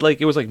that had, like,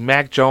 it was like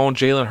Mac Jones,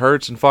 Jalen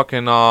Hurts, and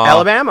fucking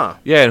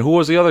Alabama. Yeah, and who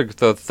was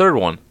the third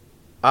one?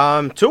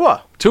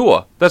 Tua.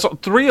 That's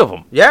 3 of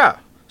them. Yeah.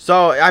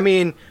 So I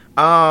mean,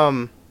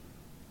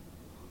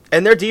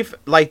 and their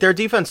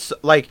defense,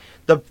 like,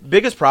 the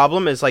biggest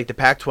problem is, like, the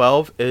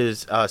Pac-12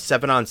 is a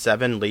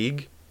 7-on-7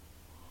 league.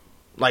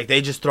 Like,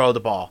 they just throw the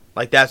ball.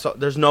 Like,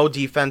 there's no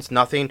defense,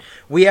 nothing.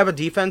 We have a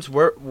defense.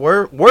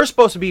 We're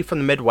supposed to be from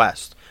the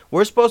Midwest.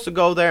 We're supposed to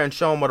go there and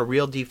show them what a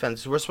real defense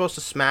is. We're supposed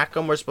to smack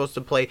them. We're supposed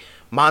to play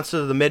monster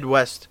of the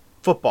Midwest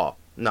football.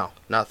 No,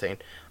 nothing.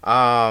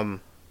 Our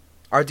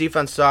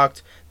defense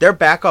sucked. They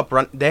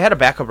had a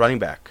backup running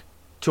back,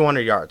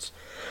 200 yards.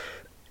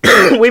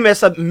 We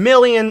missed 1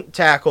 million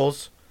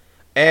tackles,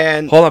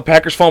 and hold on,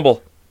 Packers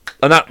fumble.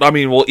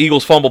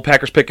 Eagles fumble.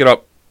 Packers pick it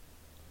up.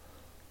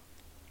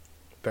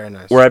 Very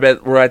nice. I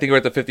think we're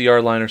at the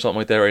 50-yard line or something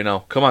like that right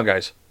now. Come on,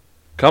 guys.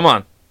 Come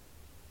on.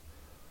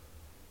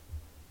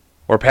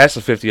 We're past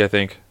the 50, I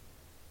think.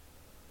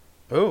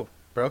 Ooh,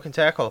 broken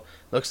tackle.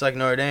 Looks like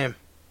Notre Dame.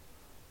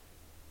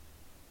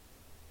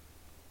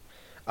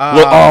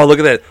 Look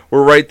at that.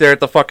 We're right there at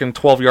the fucking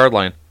 12-yard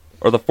line.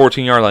 Or the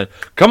 14-yard line.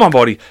 Come on,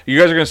 buddy. You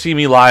guys are going to see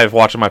me live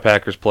watching my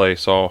Packers play,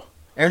 so...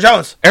 Aaron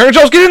Jones, get in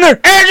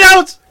there! Aaron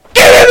Jones!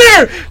 Get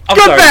in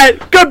there!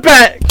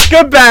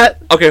 Good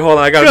bet! Okay, hold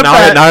on. Now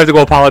I have to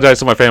go apologize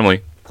to my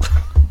family.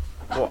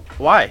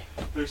 Why?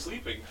 They're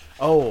sleeping.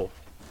 Oh.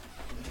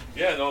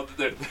 Yeah, no,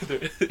 they're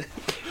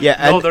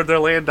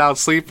laying down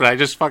sleeping. I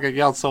just fucking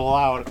yelled so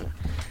loud.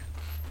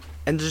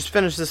 And to just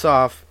finish this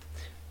off,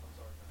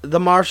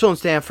 the Marshall and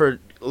Stanford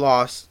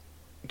loss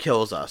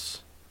kills us.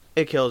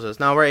 It kills us.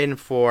 Now we're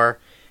 8-4,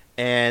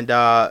 and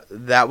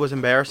that was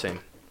embarrassing.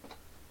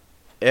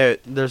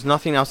 There's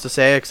nothing else to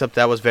say except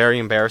that was very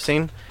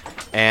embarrassing,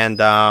 and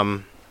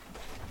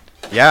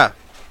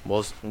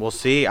we'll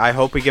see. I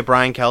hope we get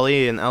Brian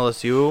Kelly and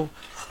LSU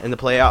in the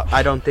playoff.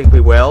 I don't think we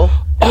will.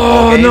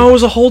 Oh no, it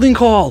was a holding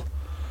call.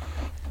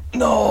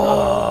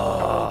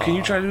 No, can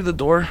you try to do the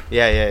door?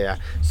 Yeah.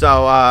 So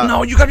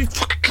no, you gotta be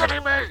fucking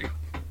kidding me.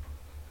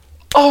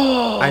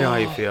 Oh, I know how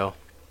you feel.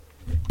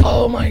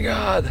 Oh my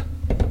god.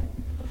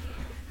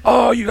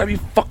 Oh, you gotta be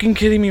fucking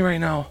kidding me right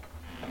now.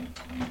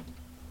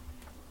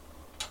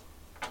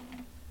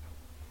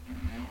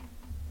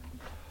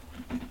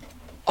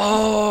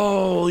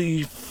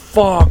 Holy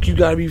fuck, you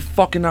gotta be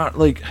fucking out,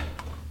 like...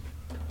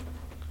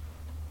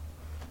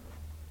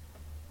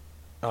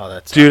 Oh,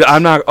 that's... Dude,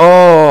 I'm not...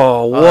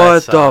 Oh, what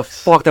that the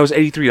sucks. fuck? That was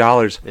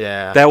 $83.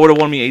 Yeah. That would have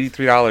won me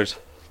 $83.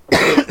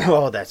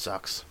 Oh, that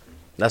sucks.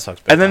 That sucks.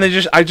 Big And then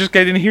time. I just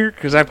get in here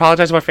because I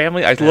apologize to my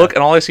family. I look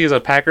and all I see is a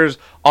Packers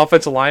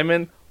offensive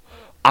lineman.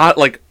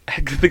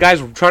 The guy's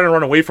trying to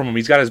run away from him.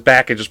 He's got his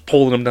back and just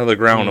pulling him down to the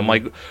ground. I'm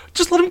like,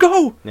 just let him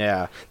go.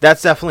 Yeah,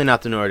 that's definitely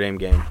not the Notre Dame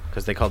game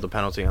because they called the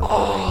penalty on the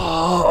holding.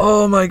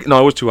 Oh my!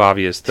 No, it was too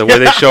obvious. The way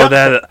they showed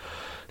that.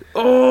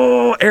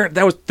 Oh, Aaron,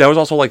 that was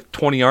also like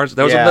 20 yards.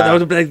 That would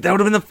have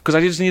been the because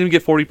I just need him to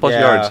get 40 plus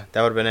yards.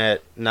 That would have been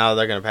it. Now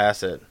they're gonna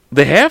pass it.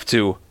 They have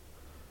to.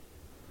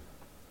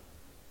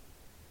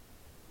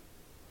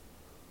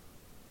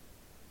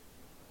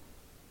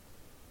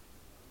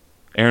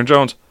 Aaron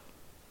Jones.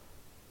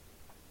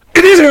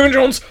 It is Aaron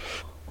Jones.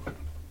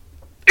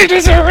 It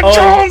is Aaron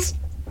Jones.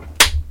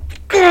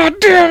 God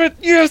damn it!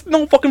 Yes,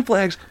 no fucking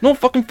flags. No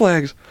fucking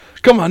flags.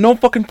 Come on, no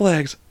fucking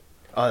flags.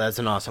 Oh, that's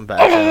an awesome bat.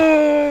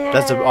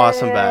 That's an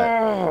awesome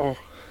bat.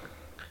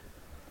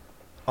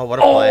 Oh, what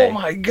a play! Oh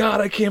my god,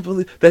 I can't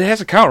believe that has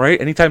to count,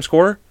 right? Anytime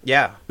score.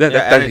 Yeah,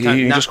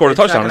 He just scored a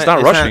touchdown. It's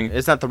not rushing.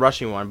 It's not the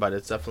rushing one, but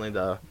it's definitely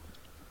the.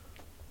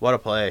 What a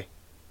play!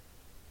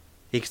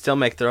 He can still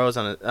make throws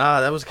on it.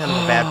 Ah, that was kind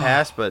of a bad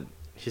pass, but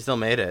he still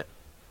made it.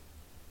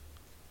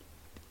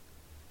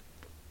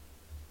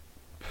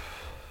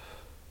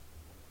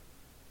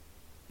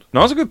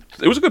 No,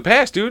 it was a good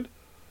pass, dude.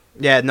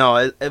 Yeah,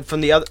 no,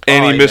 from the other.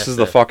 And he misses missed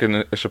the it. fucking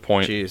extra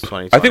point. Jeez,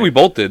 2020. I think we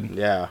both did.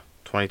 Yeah,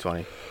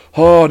 2020.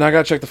 Oh, now I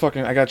gotta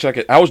check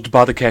it. I was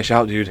about to cash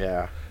out, dude.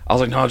 Yeah. I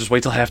was like, no, just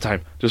wait till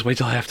halftime. Just wait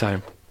till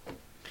halftime.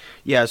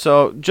 Yeah,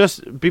 so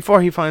just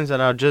before he finds that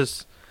out,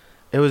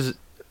 it was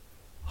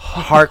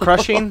heart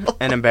crushing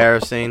and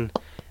embarrassing,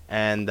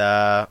 and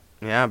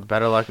yeah,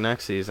 better luck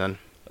next season.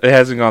 It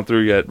hasn't gone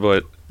through yet,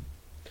 but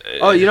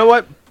Oh, you know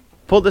what?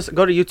 Go to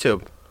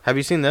YouTube. Have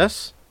you seen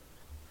this?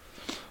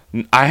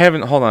 I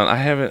haven't. Hold on, I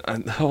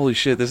haven't. Holy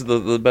shit, this is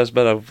the best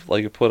bet I've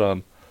put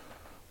on.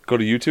 Go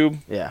to YouTube.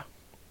 Yeah.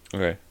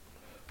 Okay.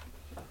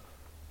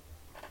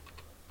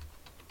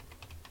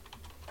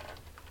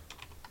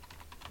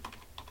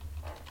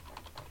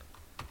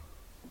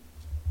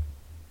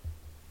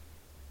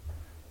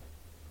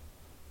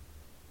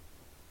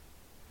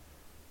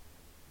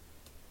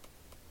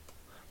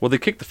 Well, they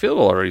kicked the field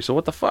goal already, so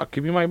what the fuck?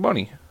 Give me my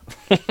money.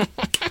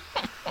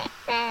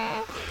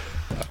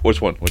 Which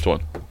one?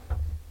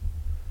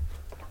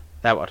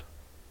 That one.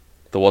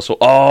 The whistle.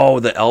 Oh,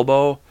 the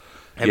elbow.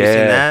 Have you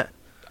seen that?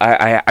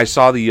 I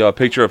saw the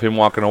picture of him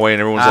walking away,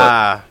 and everyone's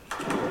like...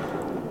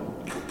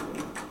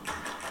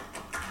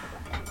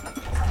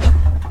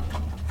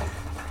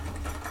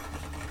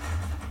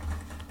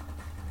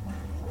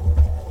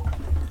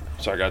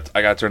 Sorry,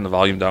 I got to turn the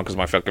volume down because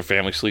my fucking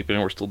family's sleeping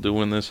and we're still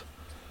doing this.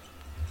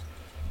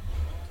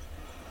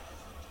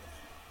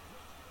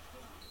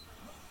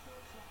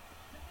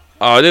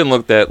 Oh, it didn't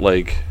look that,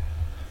 it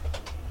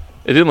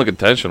didn't look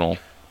intentional.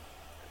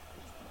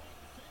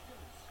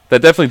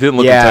 That definitely didn't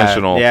look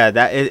intentional. Yeah,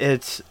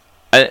 it's...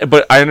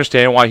 But I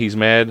understand why he's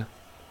mad.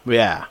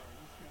 Yeah.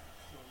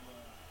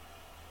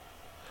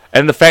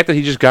 And the fact that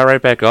he just got right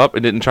back up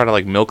and didn't try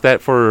to, milk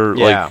that for,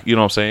 you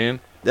know what I'm saying?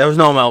 There was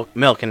no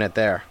milk in it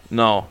there.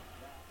 No.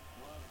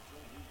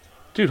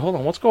 Dude, hold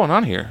on. What's going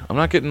on here? I'm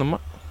not getting the...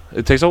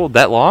 It takes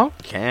that long?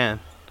 Can.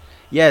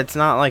 Yeah, it's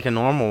not like a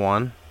normal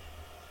one.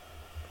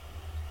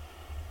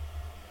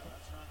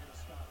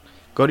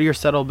 Go to your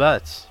settled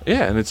bets.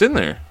 Yeah, and it's in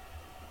there.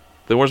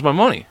 Then where's my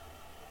money?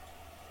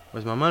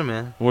 Where's my money,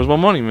 man? Where's my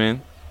money,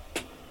 man?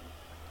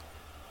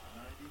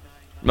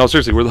 No,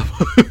 seriously, where the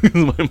fuck is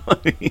my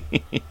money?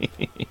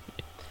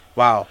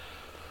 Wow.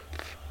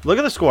 Look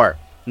at the score.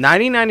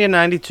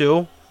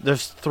 90-90-92.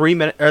 There's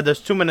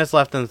 2 minutes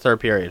left in the third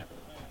period.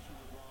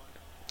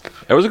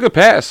 It was a good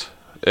pass.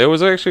 It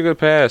was actually a good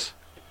pass.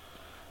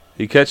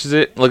 He catches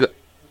it. Look at...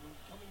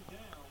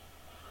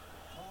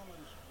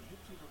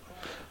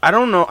 I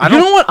don't know. You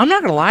know what? I'm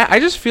not gonna lie. I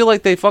just feel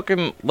like they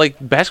fucking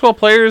basketball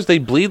players. They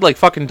bleed like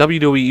fucking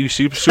WWE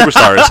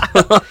superstars.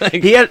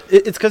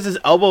 It's because his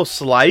elbow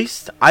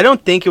sliced. I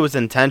don't think it was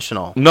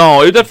intentional.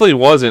 No, it definitely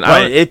wasn't.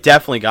 But it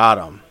definitely got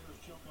him.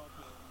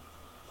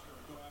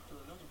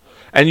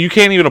 And you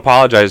can't even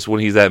apologize when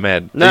he's that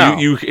mad. No,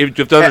 you have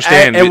to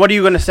understand. And what are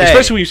you gonna say?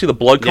 Especially when you see the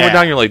blood coming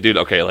down, you're like, dude,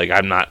 okay,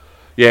 I'm not.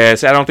 Yeah,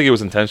 see, I don't think it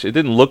was intentional. It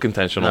didn't look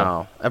intentional.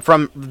 No, and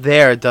from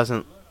there, it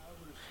doesn't.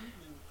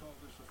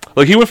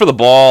 He went for the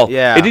ball.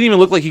 Yeah. It didn't even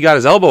look like he got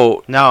his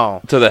elbow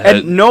to the head.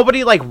 And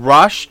nobody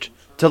rushed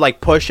to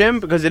push him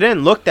because it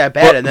didn't look that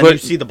bad. And then you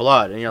see the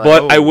blood and you're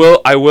like, but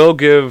oh. I will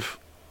give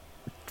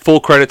full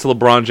credit to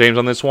LeBron James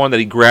on this one that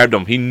he grabbed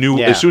him. He knew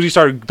as soon as he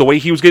started, the way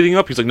he was getting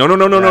up, he's like, no,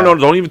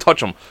 don't even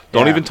touch him.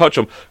 Don't even touch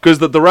him. Because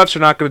the refs are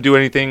not going to do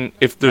anything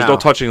if there's no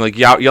touching. Like,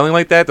 yelling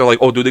like that, they're like,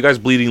 oh, dude, the guy's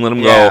bleeding, let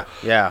him go.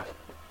 Yeah.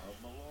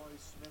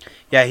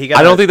 Yeah, he got.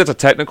 I don't think that's a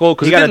technical.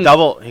 Cause he got a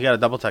double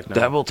technical.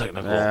 Double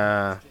technical.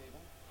 Yeah.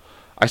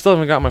 I still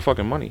haven't got my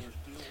fucking money.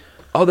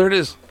 Oh, there it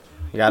is.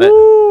 You got it?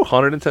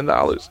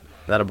 $110.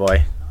 That a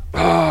boy.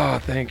 Oh,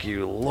 thank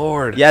you,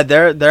 Lord. Yeah,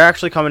 they're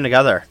actually coming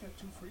together.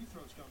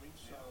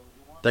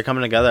 They're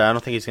coming together. I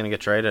don't think he's going to get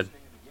traded.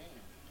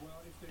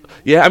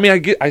 Yeah, I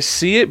mean, I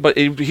see it, but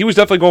he was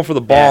definitely going for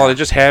the ball, and it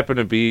just happened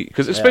to be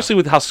because especially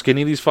with how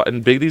skinny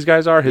and big these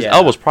guys are, his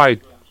elbow's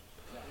probably.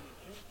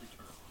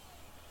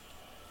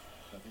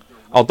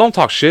 Oh, don't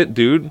talk shit,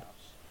 dude.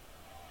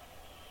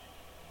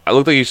 He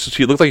looked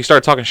like he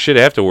started talking shit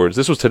afterwards.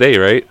 This was today,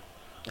 right?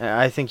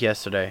 I think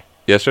yesterday.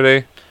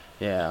 Yesterday?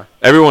 Yeah.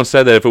 Everyone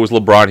said that if it was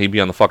LeBron, he'd be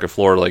on the fucking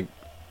floor, like,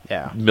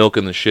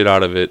 milking the shit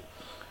out of it.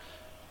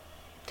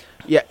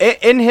 Yeah,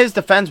 in his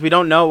defense, we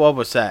don't know what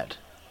was said.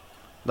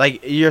 Like,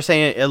 you're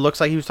saying it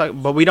looks like he was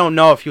talking, but we don't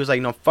know if he was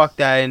like, no, fuck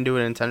that, I didn't do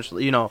it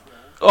intentionally, you know.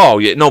 Oh,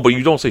 yeah, no, but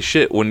you don't say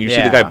shit when you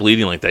see the guy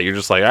bleeding like that. You're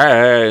just like, all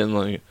right, and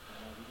like...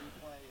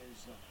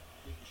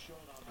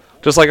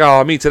 Just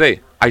like me today.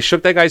 I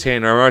shook that guy's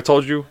hand. Remember I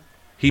told you?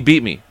 He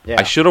beat me. Yeah.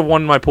 I should have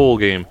won my pool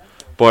game,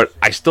 but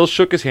I still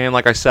shook his hand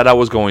like I said I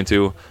was going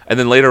to. And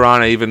then later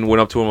on, I even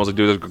went up to him and was like,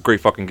 dude, that's a great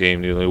fucking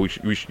game.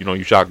 Dude.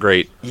 You shot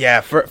great.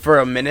 Yeah, for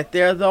a minute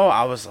there, though,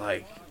 I was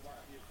like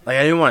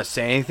I didn't want to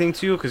say anything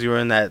to you because you were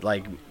in that,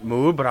 like,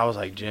 mood. But I was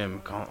like,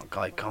 Jim,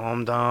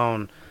 calm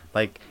down.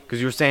 Like, because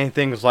you were saying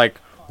things, like,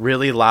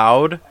 really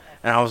loud.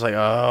 And I was like,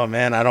 oh,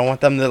 man, I don't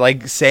want them to,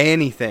 like, say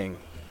anything.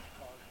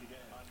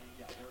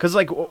 Because,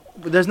 like,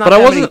 there's not.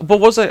 But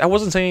I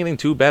wasn't saying anything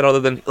too bad other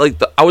than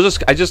like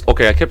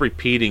I kept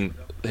repeating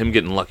him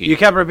getting lucky. You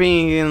kept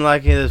repeating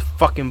like his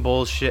fucking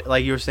bullshit.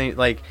 Like you were saying,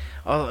 like,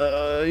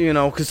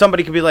 because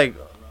somebody could be like,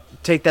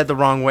 take that the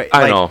wrong way.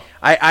 I know.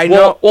 I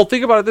know. Well,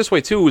 think about it this way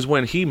too: is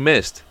when he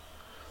missed,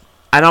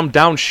 and I'm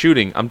down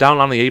shooting. I'm down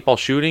on the 8-ball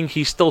shooting.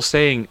 He's still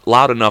saying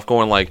loud enough,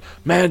 going like,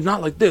 "Man,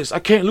 not like this. I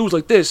can't lose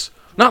like this.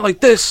 Not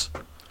like this."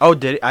 Oh,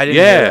 did he? I didn't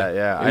hear that.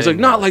 Yeah. He was like,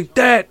 not like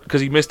that,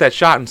 because he missed that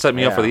shot and set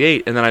me up for the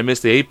 8, and then I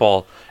missed the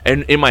 8-ball.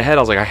 And in my head,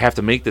 I was like, I have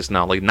to make this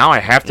now. Like, now I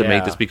have to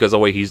make this because of the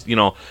way he's,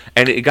 and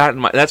it got in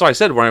my. That's why I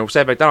said when I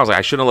sat back down, I was like,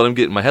 I shouldn't have let him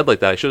get in my head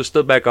like that. I should have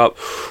stood back up,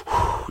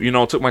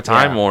 took my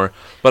time more.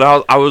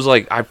 But I was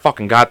like, I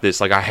fucking got this.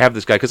 Like, I have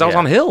this guy, because I was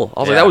on Hill. I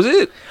was like, that was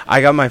it.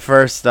 I got my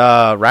first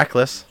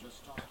rackless.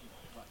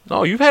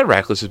 No, you've had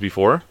racklesses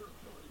before.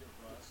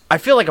 I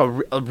feel like a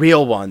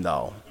real one,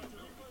 though.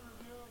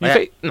 You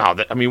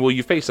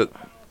face it.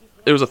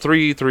 It was a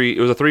 3-3.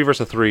 It was a 3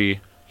 versus 3.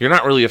 You're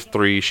not really a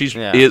 3. She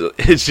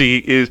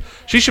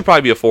should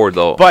probably be a 4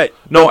 though. But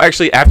no,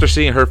 actually, after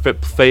seeing her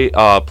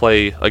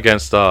play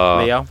against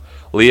Leo,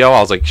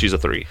 I was like, she's a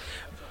 3.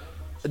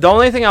 The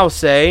only thing I'll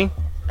say,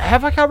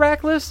 have I got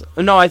rackless?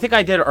 No, I think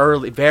I did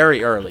early,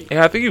 very early.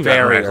 Yeah, I think you've got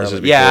racklesses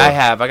before. Yeah, I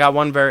have. I got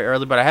one very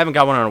early, but I haven't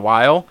got one in a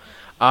while.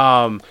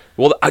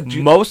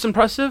 Most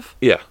impressive.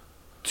 Yeah,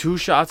 2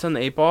 shots on the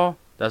 8-ball.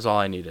 That's all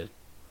I needed.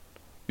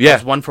 Yeah, it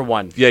was 1 for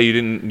 1. Yeah, you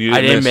didn't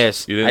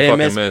miss. You didn't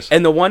fucking miss.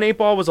 And the 1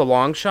 8-ball was a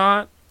long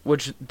shot,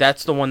 which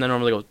that's the one that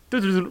normally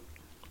goes.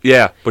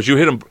 Yeah, but you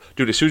hit him,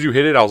 dude. As soon as you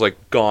hit it, I was like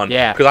gone.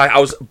 Yeah, because I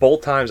was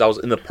both times I was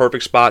in the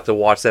perfect spot to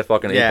watch that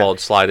fucking 8-ball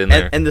slide in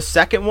there. And the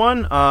second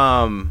one,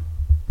 I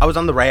was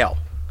on the rail,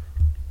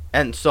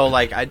 and so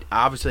like I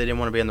obviously didn't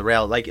want to be on the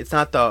rail. Like it's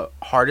not the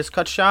hardest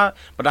cut shot,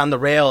 but on the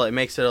rail it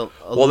makes it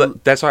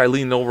that's why I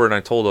leaned over and I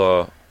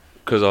told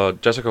because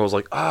Jessica was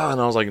like and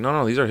I was like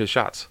no, these are his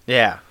shots.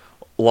 Yeah.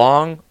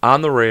 Long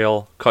on the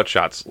rail cut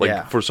shots,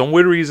 for some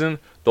weird reason,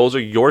 those are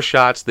your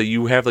shots that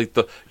you have.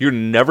 You're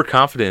never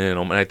confident in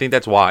them, and I think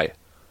that's why.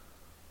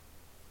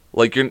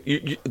 Like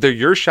they're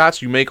your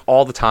shots you make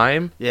all the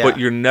time, but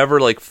you're never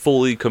like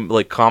fully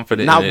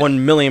confident. Not in it.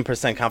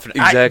 1,000,000% confident.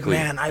 Exactly.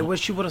 I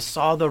wish you would have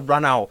saw the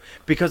run out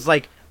because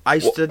I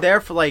stood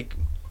there for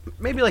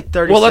maybe 30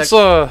 seconds.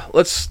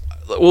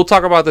 Well, we'll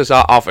talk about this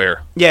off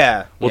air.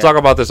 Yeah. We'll talk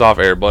about this off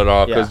air,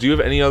 but because do you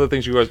have any other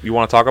things you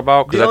want to talk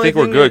about? Because I think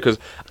we're good. Because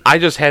I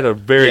just had a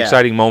very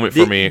exciting moment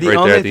for me right there at the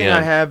end. The only thing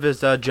I have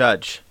is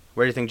Judge.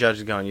 Where do you think Judge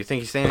is going? You think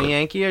he's staying in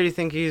Yankee, or do you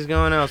think he's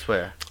going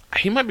elsewhere?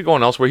 He might be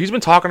going elsewhere. He's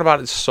been talking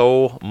about it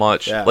so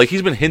much. Yeah. Like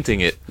he's been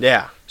hinting it.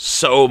 Yeah.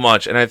 So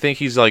much, and I think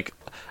he's like,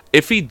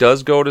 if he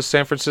does go to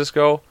San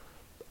Francisco,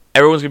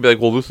 everyone's gonna be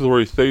like, well, this is where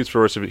he stays for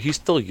the rest of it. He's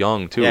still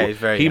young too. Yeah, he's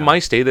very young. He might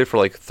stay there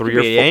for 3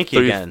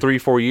 or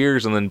 4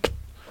 years, and then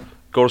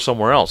go to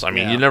somewhere else. I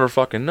mean, you never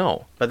fucking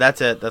know. But that's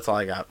it. That's all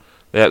I got.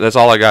 Yeah, that's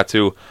all I got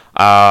too.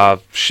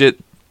 Shit,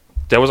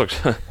 that was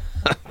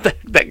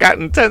that got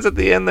intense at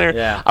the end there.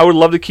 Yeah. I would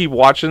love to keep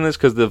watching this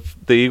because the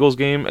Eagles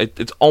game,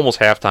 it's almost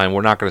halftime.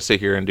 We're not going to sit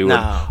here and do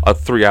a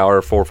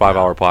 3-hour, 4 or 5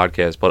 hour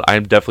podcast, but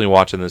I'm definitely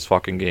watching this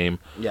fucking game.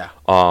 Yeah.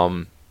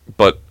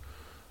 But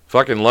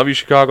fucking love you,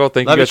 Chicago.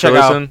 Thank you guys for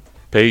listening.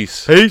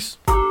 Peace. Peace.